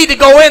 was you need to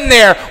go in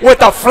there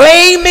with a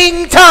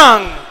flaming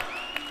tongue.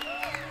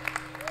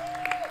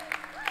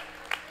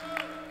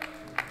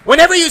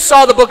 Whenever you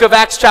saw the book of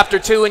Acts chapter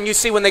 2 and you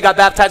see when they got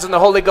baptized in the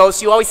Holy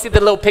Ghost, you always see the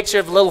little picture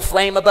of a little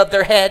flame above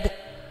their head.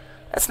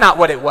 That's not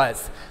what it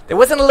was. There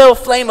wasn't a little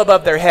flame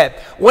above their head.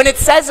 When it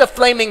says a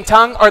flaming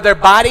tongue or their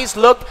bodies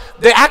looked,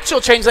 the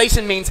actual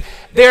translation means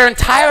their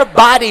entire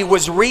body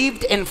was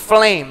wreathed in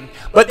flame.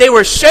 But they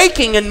were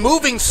shaking and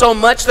moving so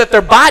much that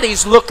their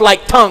bodies looked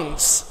like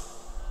tongues.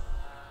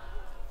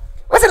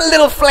 It wasn't a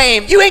little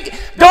flame.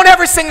 Don't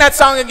ever sing that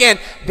song again.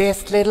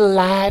 This little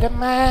light of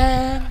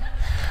mine,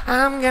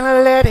 I'm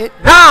gonna let it.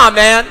 Nah,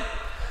 man.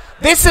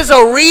 This is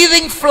a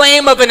wreathing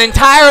flame of an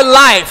entire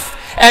life.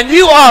 And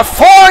you are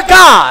for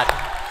God.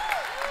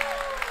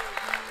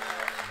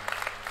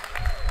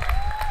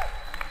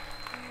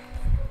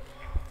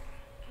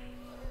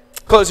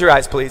 Close your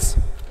eyes, please.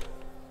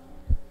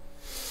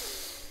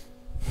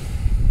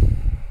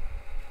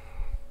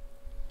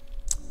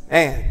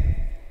 Man,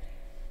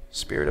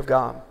 Spirit of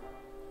God.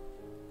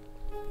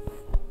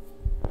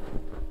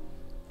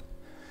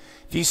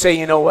 If you say,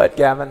 you know what,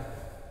 Gavin,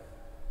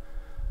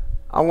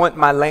 I want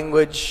my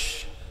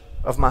language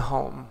of my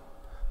home.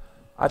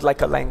 I'd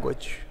like a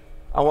language.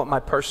 I want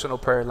my personal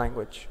prayer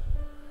language.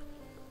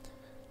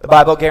 The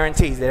Bible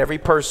guarantees that every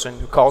person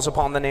who calls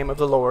upon the name of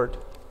the Lord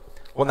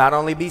will not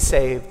only be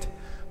saved,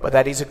 but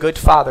that he's a good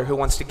father who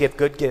wants to give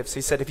good gifts.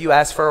 He said, if you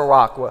ask for a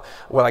rock,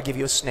 well, I give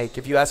you a snake.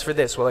 If you ask for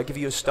this, well, I give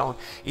you a stone.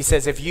 He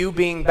says, if you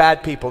being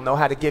bad people know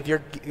how to give your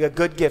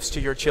good gifts to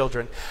your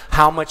children,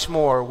 how much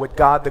more would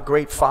God, the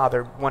great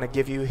Father, want to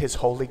give you his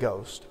Holy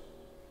Ghost?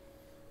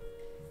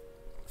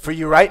 For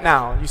you right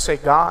now, you say,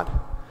 God,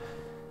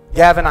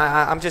 Gavin,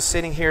 I'm just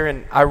sitting here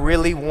and I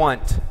really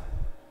want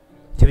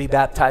to be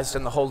baptized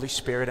in the Holy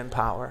Spirit and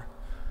power.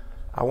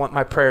 I want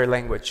my prayer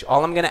language.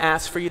 All I'm going to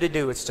ask for you to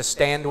do is to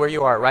stand where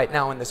you are right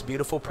now in this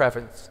beautiful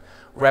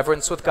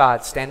reverence with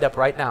God. Stand up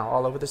right now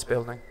all over this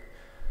building.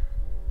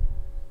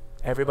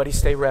 Everybody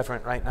stay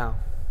reverent right now.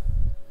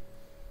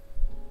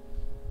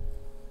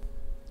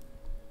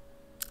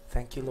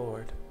 Thank you,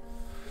 Lord.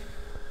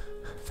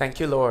 Thank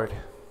you, Lord.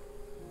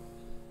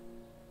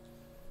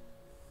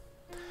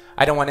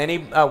 I don't want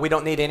we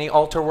don't need any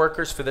altar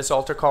workers for this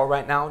altar call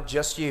right now,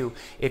 just you.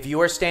 If you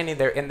are standing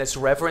there in this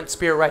reverent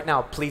spirit right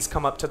now, please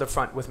come up to the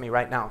front with me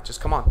right now. Just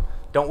come on.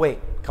 Don't wait.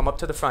 Come up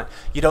to the front.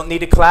 You don't need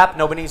to clap.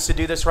 Nobody needs to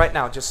do this right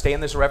now. Just stay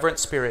in this reverent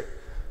spirit.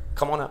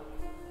 Come on up.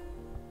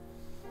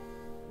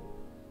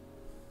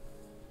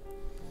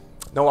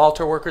 No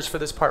altar workers for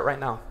this part right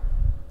now.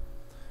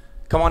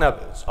 Come on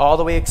up. All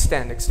the way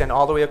extend. Extend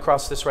all the way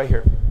across this right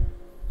here.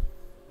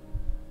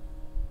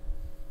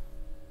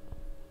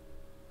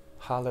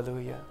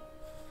 Hallelujah.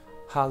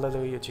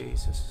 Hallelujah,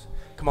 Jesus.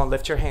 Come on,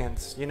 lift your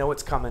hands. You know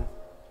what's coming.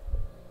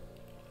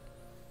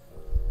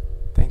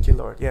 Thank you,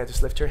 Lord. Yeah,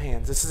 just lift your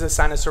hands. This is a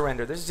sign of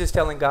surrender. This is just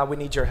telling God we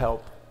need your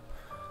help.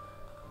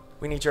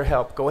 We need your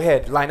help. Go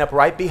ahead. Line up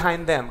right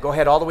behind them. Go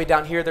ahead all the way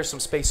down here. There's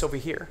some space over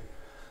here.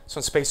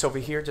 Some space over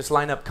here. Just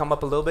line up. Come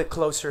up a little bit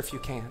closer if you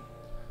can.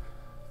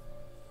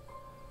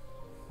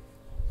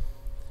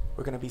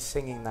 We're going to be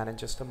singing that in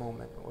just a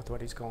moment with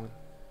what he's going.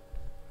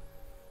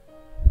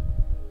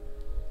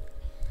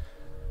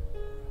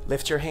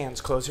 Lift your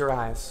hands. Close your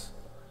eyes.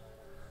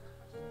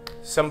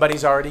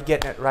 Somebody's already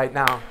getting it right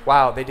now.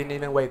 Wow, they didn't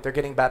even wait. They're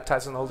getting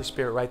baptized in the Holy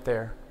Spirit right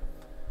there.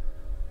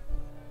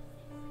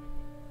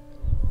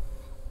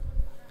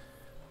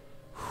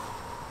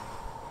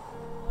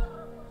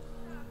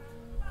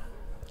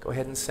 Go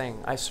ahead and sing.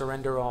 I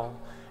surrender all.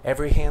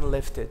 Every hand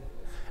lifted.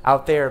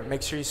 Out there,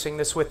 make sure you sing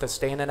this with us.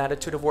 Stay in an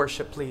attitude of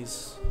worship,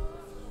 please.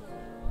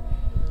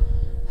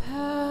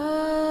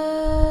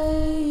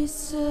 I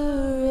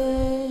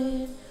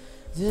surrender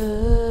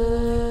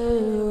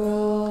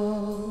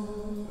all.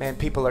 Man,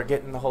 people are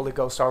getting the Holy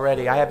Ghost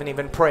already. I haven't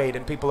even prayed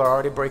and people are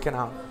already breaking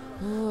out.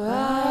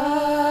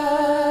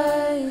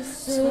 I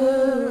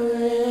surrender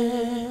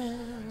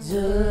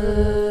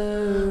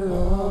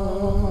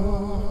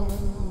all.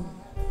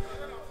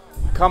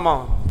 Come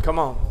on, come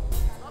on.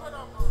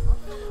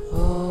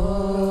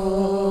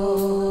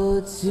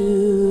 Oh,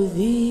 to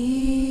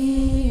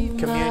thee,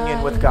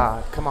 communion with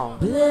God. Come on.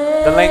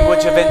 The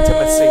language of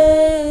intimacy.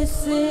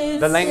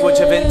 The language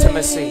of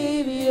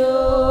intimacy.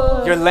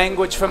 Your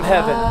language from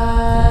heaven.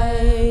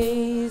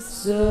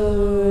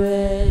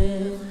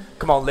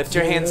 Come on, lift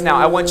your hands now.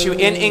 I want you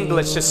in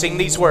English to sing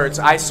these words.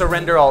 I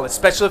surrender all.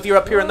 Especially if you're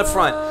up here in the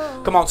front.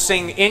 Come on,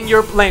 sing in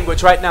your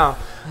language right now.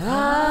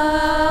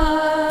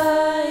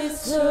 I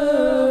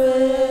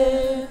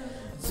surrender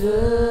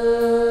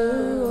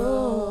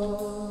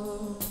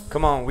all.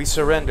 Come on, we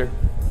surrender.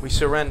 We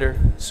surrender.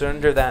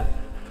 Surrender that.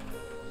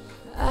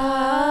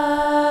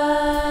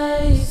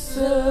 I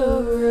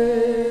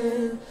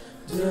surrender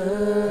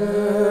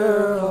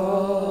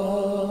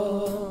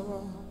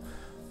all.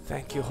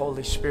 Thank you,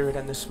 Holy Spirit,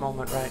 in this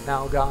moment right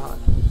now, God.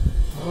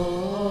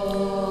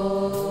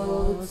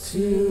 Oh,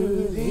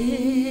 to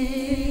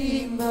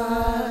thee,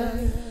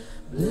 my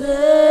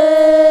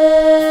blessed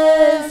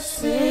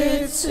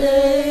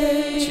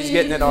Savior. She's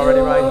getting it already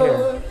right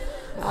here.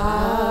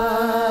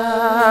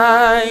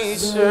 I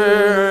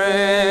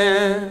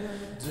surrender.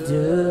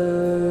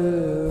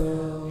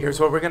 Here's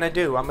what we're going to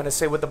do. I'm going to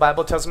say what the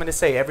Bible tells me to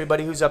say.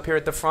 Everybody who's up here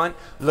at the front,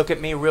 look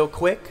at me real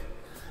quick.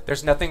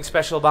 There's nothing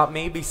special about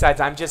me besides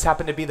I'm just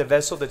happen to be the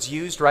vessel that's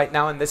used right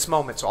now in this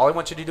moment. So all I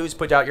want you to do is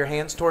put out your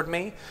hands toward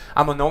me.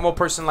 I'm a normal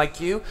person like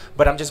you,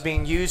 but I'm just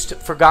being used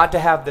for God to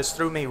have this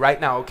through me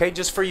right now, okay?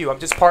 Just for you. I'm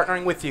just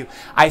partnering with you.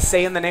 I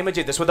say in the name of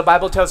Jesus, what the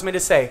Bible tells me to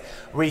say.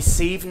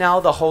 Receive now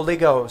the Holy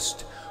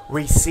Ghost.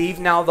 Receive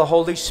now the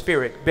Holy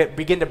Spirit.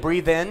 Begin to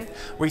breathe in.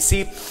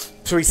 Receive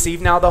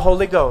now the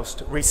Holy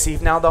Ghost.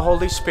 Receive now the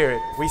Holy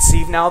Spirit.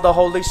 Receive now the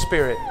Holy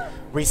Spirit.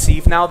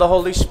 Receive now the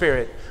Holy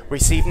Spirit.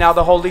 Receive now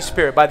the Holy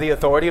Spirit by the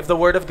authority of the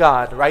Word of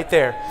God. Right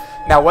there.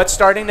 Now what's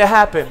starting to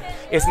happen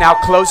is now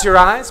close your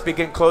eyes.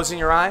 Begin closing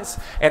your eyes.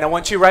 And I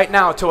want you right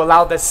now to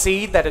allow the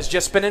seed that has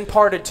just been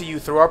imparted to you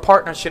through our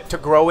partnership to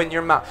grow in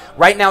your mouth.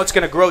 Right now it's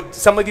going to grow.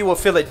 Some of you will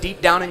feel it deep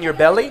down in your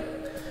belly.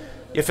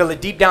 You feel it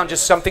deep down,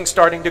 just something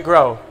starting to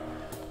grow.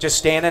 Just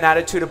stay in an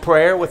attitude of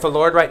prayer with the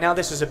Lord right now.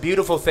 This is a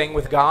beautiful thing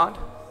with God.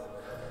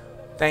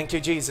 Thank you,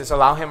 Jesus.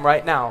 Allow Him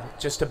right now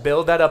just to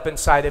build that up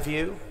inside of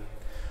you.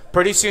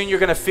 Pretty soon you're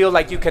going to feel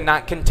like you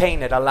cannot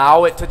contain it.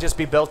 Allow it to just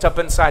be built up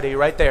inside of you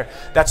right there.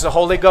 That's the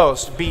Holy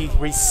Ghost.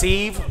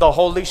 Receive the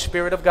Holy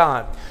Spirit of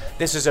God.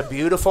 This is a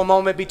beautiful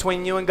moment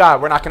between you and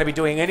God. We're not going to be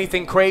doing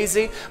anything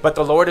crazy, but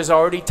the Lord is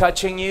already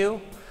touching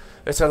you.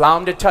 Let's allow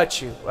Him to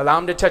touch you. Allow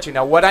Him to touch you.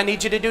 Now what I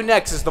need you to do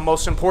next is the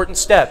most important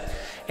step.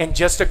 In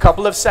just a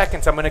couple of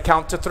seconds, I'm going to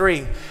count to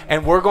 3.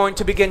 And we're going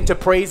to begin to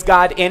praise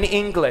God in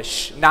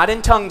English. Not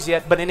in tongues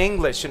yet, but in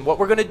English. And what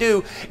we're going to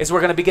do is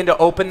we're going to begin to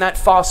open that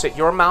faucet.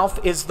 Your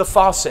mouth is the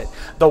faucet.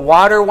 The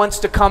water wants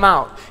to come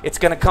out. It's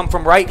going to come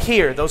from right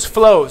here, those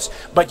flows.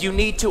 But you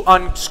need to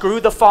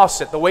unscrew the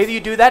faucet. The way that you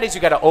do that is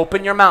you got to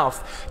open your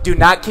mouth. Do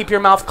not keep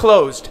your mouth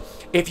closed.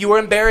 If you are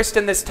embarrassed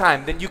in this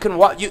time, then you can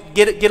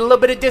get a little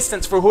bit of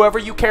distance for whoever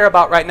you care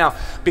about right now.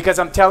 Because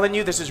I'm telling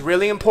you, this is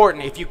really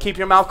important. If you keep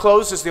your mouth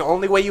closed, it's the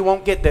only way you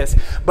won't get this.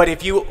 But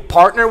if you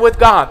partner with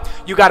God,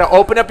 you got to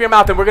open up your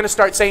mouth, and we're going to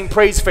start saying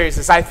praise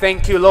phrases. I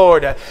thank you,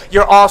 Lord.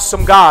 You're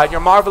awesome, God.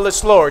 You're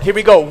marvelous, Lord. Here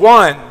we go.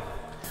 1,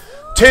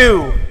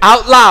 2,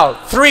 out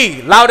loud.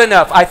 3, loud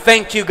enough. I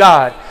thank you,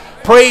 God.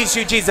 Praise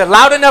you, Jesus.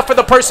 Loud enough for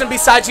the person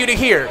beside you to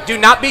hear. Do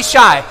not be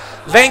shy.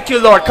 Thank you,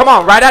 Lord. Come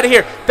on, right out of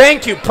here.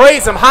 Thank you.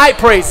 Praise Him. High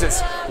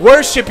praises.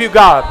 Worship you,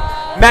 God.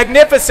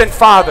 Magnificent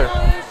Father.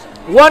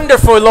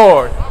 Wonderful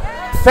Lord.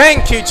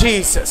 Thank you,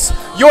 Jesus.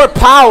 You're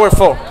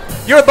powerful.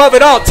 You're above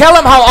it all. Tell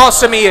Him how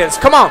awesome He is.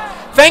 Come on.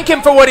 Thank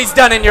Him for what He's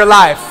done in your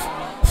life.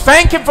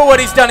 Thank Him for what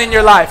He's done in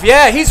your life.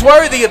 Yeah, He's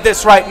worthy of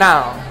this right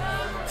now.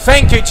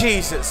 Thank you,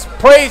 Jesus.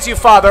 Praise you,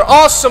 Father.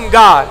 Awesome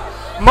God.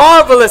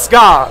 Marvelous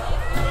God.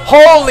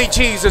 Holy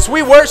Jesus.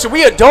 We worship.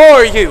 We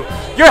adore you.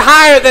 You're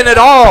higher than it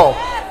all.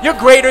 You're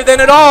greater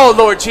than it all,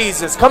 Lord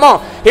Jesus. Come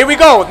on. Here we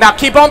go. Now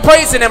keep on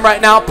praising Him right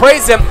now.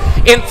 Praise Him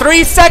In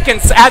 3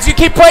 seconds, as you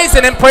keep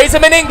praising him, praise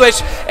him in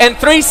English. In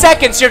 3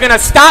 seconds, you're going to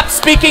stop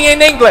speaking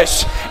in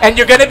English and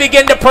you're going to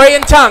begin to pray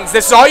in tongues.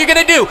 This is all you're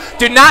going to do.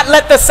 Do not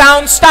let the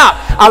sound stop.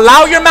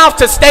 Allow your mouth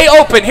to stay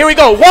open. Here we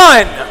go.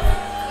 1,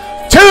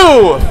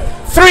 2,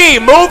 3.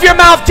 Move your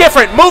mouth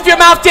different. Move your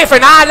mouth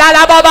different. Ah, la,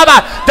 la, ba, ba,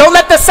 ba. Don't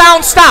let the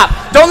sound stop.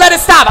 Don't let it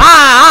stop. Ah,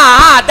 ah,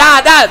 ah, da,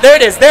 da. There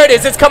it is. There it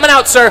is. It's coming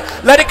out, sir.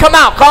 Let it come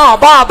out. Come on.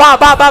 Ba, ba,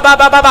 ba, ba, ba,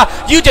 ba, ba, ba.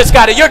 You just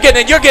got it. You're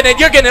getting it. You're getting it.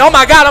 You're getting it. Oh,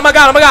 my God. Oh, my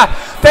God. Oh, my God.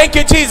 Thank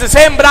you, Jesus.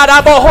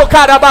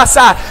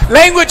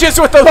 Languages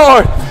with the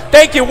Lord.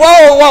 Thank you.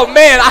 Whoa, whoa,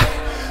 man.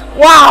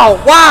 Wow,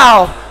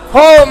 wow.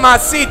 Oh, my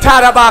si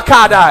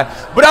tarabakada.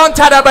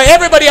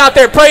 Everybody out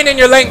there praying in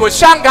your language.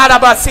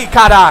 Shangarabasi.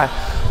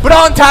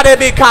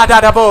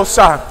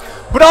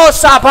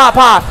 Brosa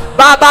papa,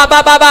 ba ba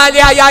ba ba ba,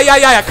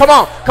 yeah. Come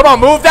on,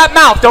 move that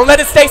mouth. Don't let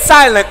it stay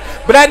silent.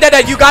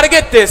 Brenda, you gotta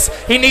get this.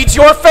 He needs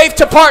your faith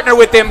to partner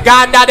with him.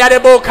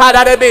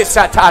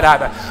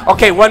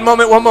 Okay, one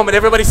moment.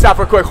 Everybody stop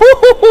real quick.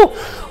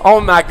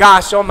 Oh my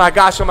gosh.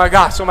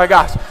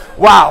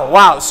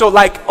 Wow. So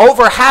like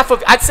over half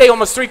of, I'd say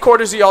almost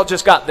 3/4 of y'all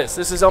just got this.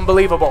 This is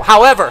unbelievable.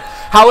 However,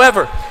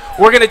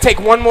 we're gonna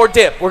take one more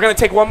dip.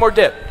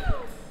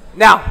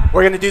 Now,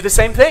 we're going to do the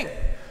same thing.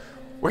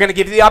 We're going to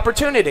give you the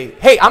opportunity.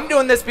 Hey, I'm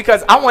doing this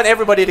because I want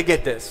everybody to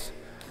get this.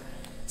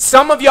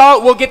 Some of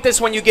y'all will get this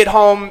when you get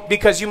home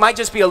because you might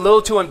just be a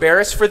little too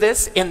embarrassed for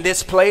this in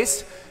this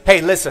place.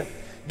 Hey, listen,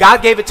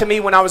 God gave it to me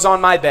when I was on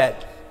my bed.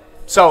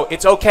 So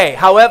it's okay.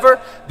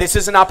 However, this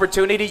is an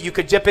opportunity. You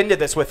could dip into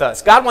this with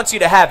us. God wants you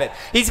to have it.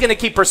 He's going to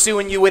keep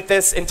pursuing you with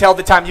this until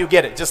the time you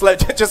get it. Just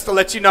to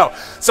let you know.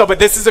 So, but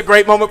this is a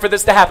great moment for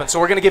this to happen. So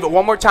we're going to give it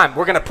one more time.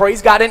 We're going to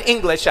praise God in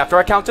English after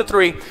I count to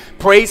 3.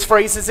 Praise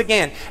phrases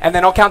again. And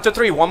then I'll count to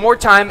 3 one more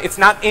time. It's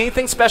not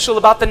anything special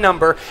about the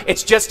number.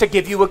 It's just to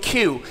give you a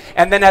cue.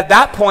 And then at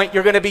that point,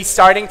 you're going to be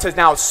starting to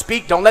now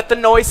speak. Don't let the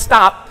noise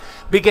stop.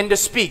 Begin to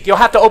speak. You'll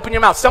have to open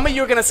your mouth. Some of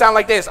you are going to sound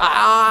like this.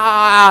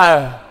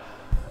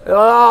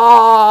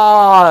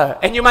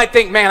 And you might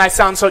think, man, I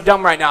sound so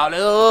dumb right now.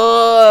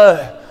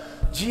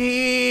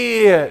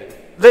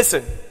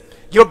 Listen,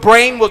 your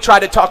brain will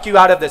try to talk you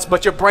out of this,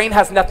 but your brain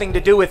has nothing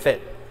to do with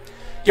it.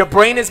 Your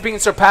brain is being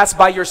surpassed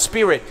by your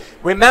spirit.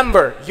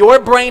 Remember, your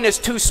brain is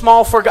too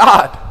small for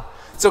God.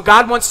 So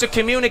God wants to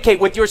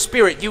communicate with your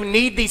spirit. You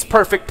need these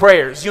perfect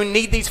prayers. You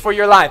need these for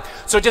your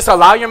life. So just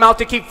allow your mouth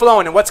to keep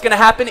flowing. And what's going to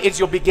happen is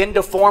you'll begin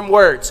to form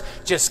words.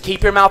 Just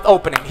keep your mouth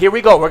opening. Here we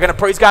go. We're going to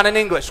praise God in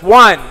English.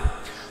 1,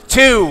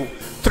 2,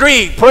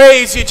 3.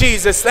 Praise you,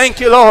 Jesus. Thank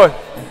you, Lord.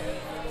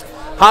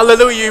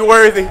 Hallelujah. You're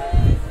worthy.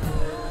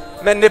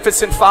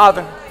 Magnificent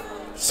Father.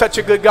 Such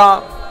a good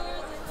God.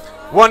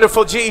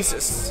 Wonderful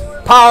Jesus.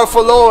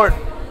 Powerful Lord.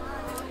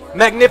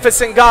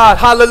 Magnificent God.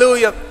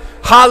 Hallelujah.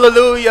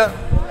 Hallelujah.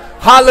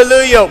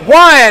 Hallelujah. 1.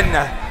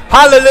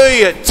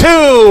 Hallelujah.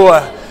 2,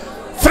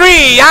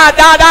 3.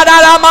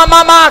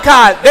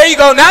 There you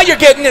go. Now you're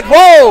getting it.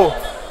 Whoa.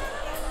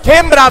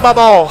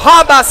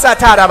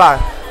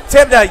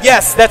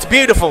 Yes, that's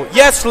beautiful.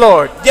 Yes,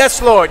 Lord.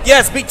 Yes, Lord.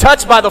 Yes, be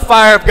touched by the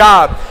fire of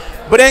God.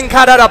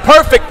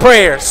 Perfect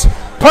prayers.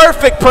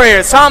 Perfect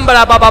prayers.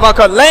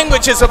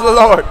 Languages of the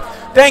Lord.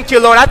 Thank you,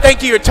 Lord. I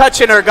thank you. You're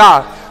touching her,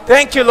 God.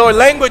 Thank you, Lord.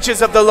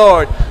 Languages of the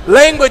Lord.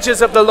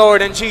 Languages of the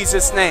Lord in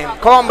Jesus' name.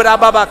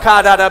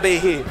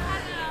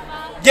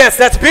 Yes,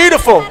 that's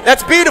beautiful.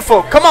 That's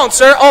beautiful. Come on,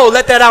 sir. Oh,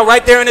 let that out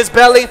right there in his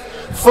belly.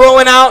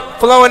 Flowing out,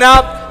 flowing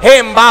out.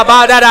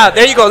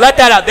 There you go. Let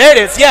that out. There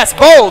it is. Yes,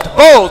 bold,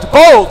 bold,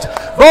 bold,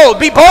 bold.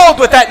 Be bold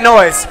with that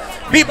noise.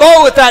 Be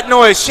bold with that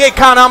noise.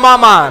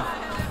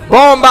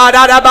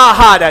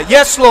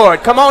 Yes,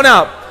 Lord. Come on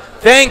up.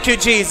 Thank you,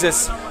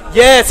 Jesus.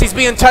 Yes, he's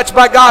being touched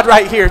by God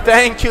right here.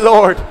 Thank you,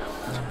 Lord.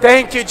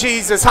 Thank you,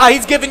 Jesus.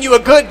 He's giving you a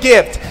good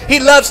gift. He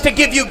loves to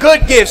give you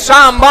good gifts. He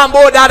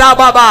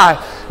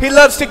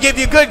loves to give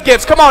you good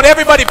gifts. Come on,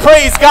 everybody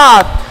praise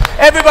God.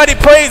 Everybody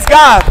praise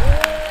God.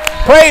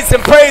 Praise him,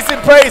 praise him,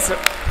 praise him.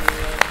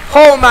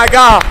 Oh my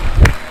God.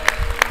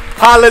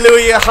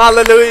 Hallelujah,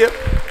 hallelujah.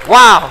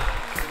 Wow.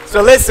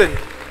 So listen,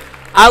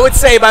 I would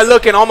say by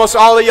looking, almost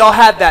all of y'all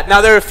had that.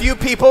 Now there are a few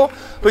people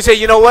who say,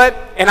 you know what?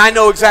 And I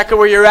know exactly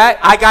where you're at.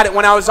 I got it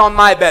when I was on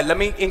my bed. Let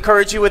me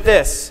encourage you with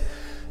this.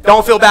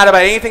 Don't feel bad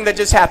about anything that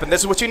just happened.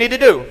 This is what you need to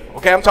do.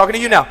 Okay, I'm talking to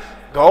you now.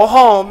 Go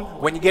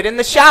home. When you get in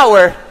the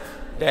shower,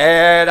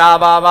 let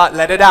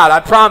it out. I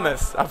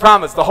promise. I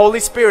promise. The Holy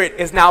Spirit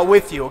is now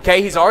with you,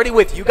 okay? He's already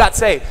with you. You got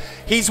saved.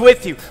 He's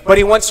with you, but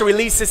he wants to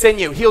release this in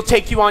you. He'll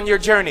take you on your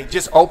journey.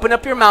 Just open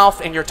up your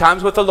mouth in your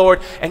times with the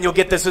Lord, and you'll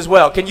get this as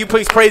well. Can you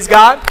please praise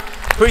God?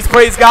 Please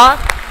praise God.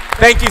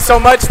 Thank you so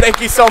much.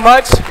 Thank you so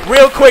much.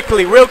 Real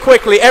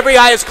quickly. Every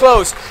eye is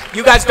closed.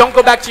 You guys don't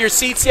go back to your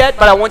seats yet,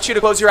 but I want you to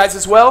close your eyes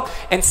as well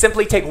and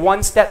simply take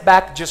one step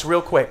back just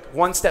real quick.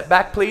 One step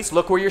back, please.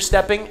 Look where you're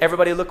stepping.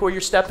 Everybody look where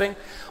you're stepping.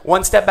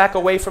 One step back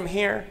away from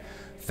here.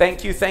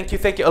 Thank you, thank you,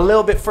 thank you. A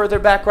little bit further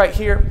back right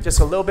here. Just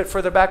a little bit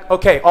further back.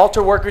 Okay,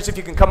 altar workers, if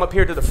you can come up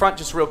here to the front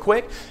just real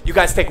quick. You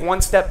guys take one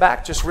step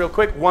back just real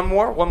quick. One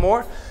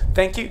more.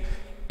 Thank you.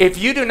 If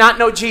you do not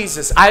know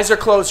Jesus, eyes are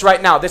closed right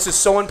now. This is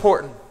so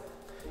important.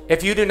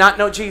 If you do not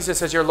know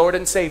Jesus as your Lord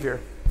and Savior,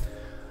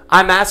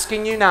 I'm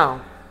asking you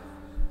now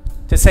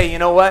to say, you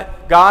know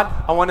what? God,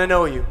 I want to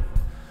know you.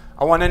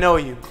 I want to know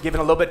you. Giving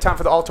a little bit of time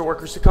for the altar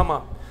workers to come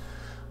up.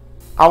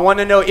 I want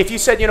to know, if you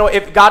said, you know,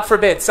 if God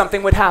forbid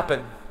something would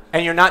happen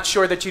and you're not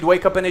sure that you'd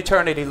wake up in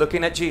eternity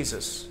looking at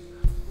Jesus,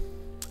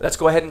 let's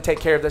go ahead and take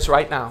care of this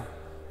right now.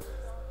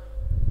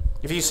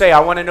 If you say,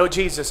 I want to know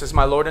Jesus as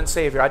my Lord and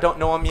Savior, I don't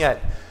know him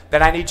yet,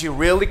 then I need you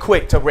really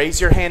quick to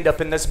raise your hand up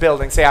in this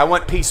building. Say, I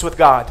want peace with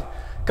God.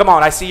 Come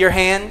on, I see your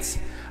hands.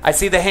 I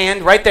see the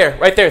hand right there,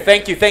 right there.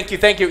 Thank you, thank you,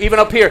 thank you. Even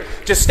up here,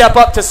 just step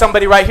up to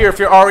somebody right here if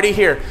you're already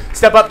here.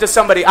 Step up to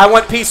somebody. I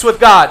want peace with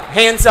God.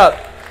 Hands up.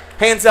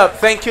 Hands up.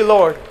 Thank you,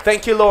 Lord.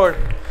 Thank you, Lord.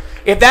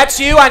 If that's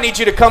you, I need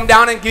you to come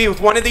down and be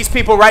with one of these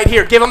people right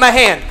here. Give them a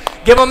hand.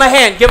 Give them a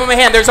hand. Give them a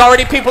hand. There's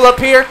already people up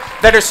here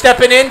that are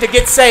stepping in to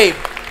get saved.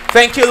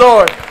 Thank you,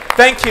 Lord.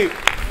 Thank you.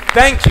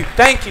 Thank you.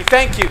 Thank you.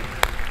 Thank you.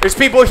 There's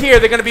people here.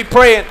 They're going to be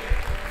praying.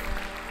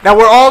 Now,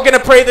 we're all going to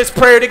pray this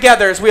prayer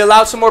together as we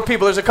allow some more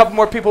people. There's a couple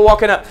more people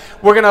walking up.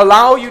 We're going to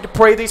allow you to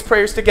pray these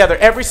prayers together.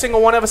 Every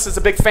single one of us is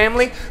a big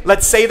family.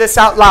 Let's say this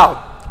out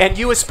loud. And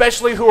you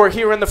especially who are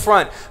here in the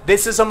front,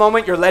 this is a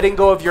moment you're letting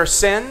go of your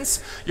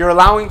sins. You're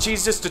allowing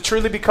Jesus to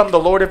truly become the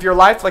Lord of your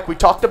life like we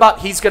talked about.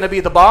 He's going to be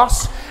the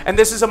boss. And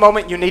this is a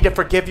moment you need to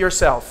forgive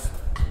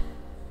yourself.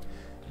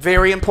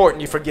 Very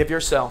important, you forgive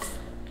yourself.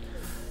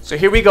 So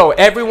here we go.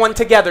 Everyone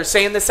together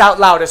saying this out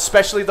loud,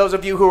 especially those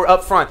of you who are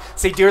up front.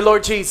 Say, Dear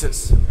Lord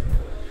Jesus,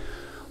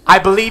 I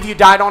believe you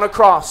died on a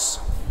cross.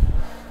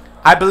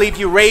 I believe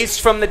you raised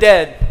from the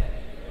dead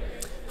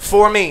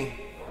for me.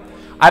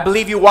 I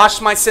believe you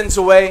washed my sins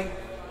away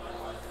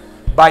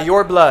by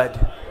your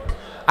blood.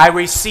 I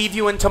receive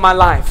you into my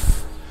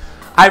life.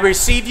 I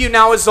receive you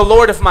now as the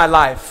Lord of my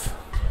life.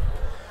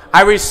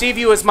 I receive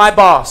you as my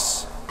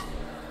boss.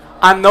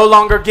 I'm no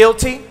longer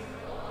guilty.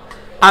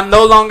 I'm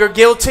no longer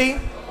guilty.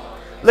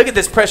 Look at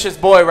this precious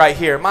boy right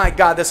here. My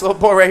God, this little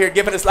boy right here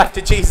giving his life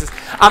to Jesus.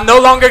 I'm no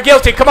longer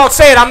guilty. Come on,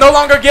 say it. I'm no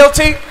longer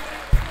guilty.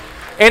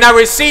 And I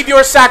receive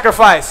your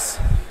sacrifice.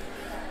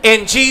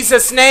 In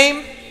Jesus'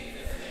 name,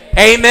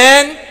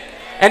 amen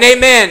and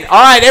amen.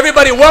 All right,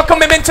 everybody,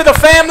 welcome him into the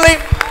family.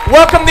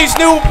 Welcome these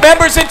new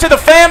members into the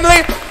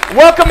family.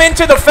 Welcome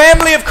into the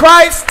family of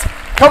Christ.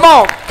 Come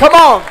on, come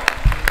on.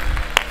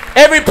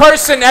 Every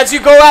person, as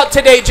you go out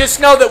today, just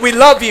know that we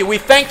love you. We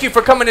thank you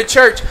for coming to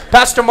church.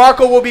 Pastor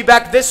Marco will be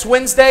back this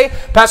Wednesday.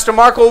 Pastor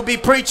Marco will be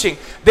preaching.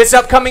 This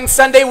upcoming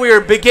Sunday, we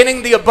are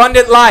beginning the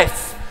abundant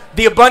life.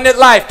 The abundant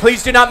life.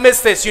 Please do not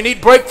miss this. You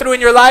need breakthrough in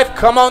your life?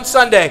 Come on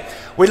Sunday.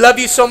 We love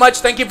you so much.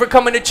 Thank you for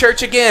coming to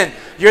church again.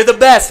 You're the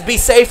best. Be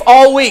safe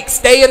all week.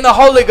 Stay in the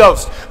Holy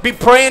Ghost. Be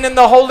praying in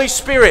the Holy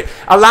Spirit.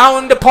 Allow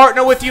him to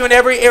partner with you in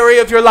every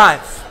area of your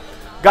life.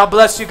 God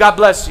bless you. God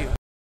bless you.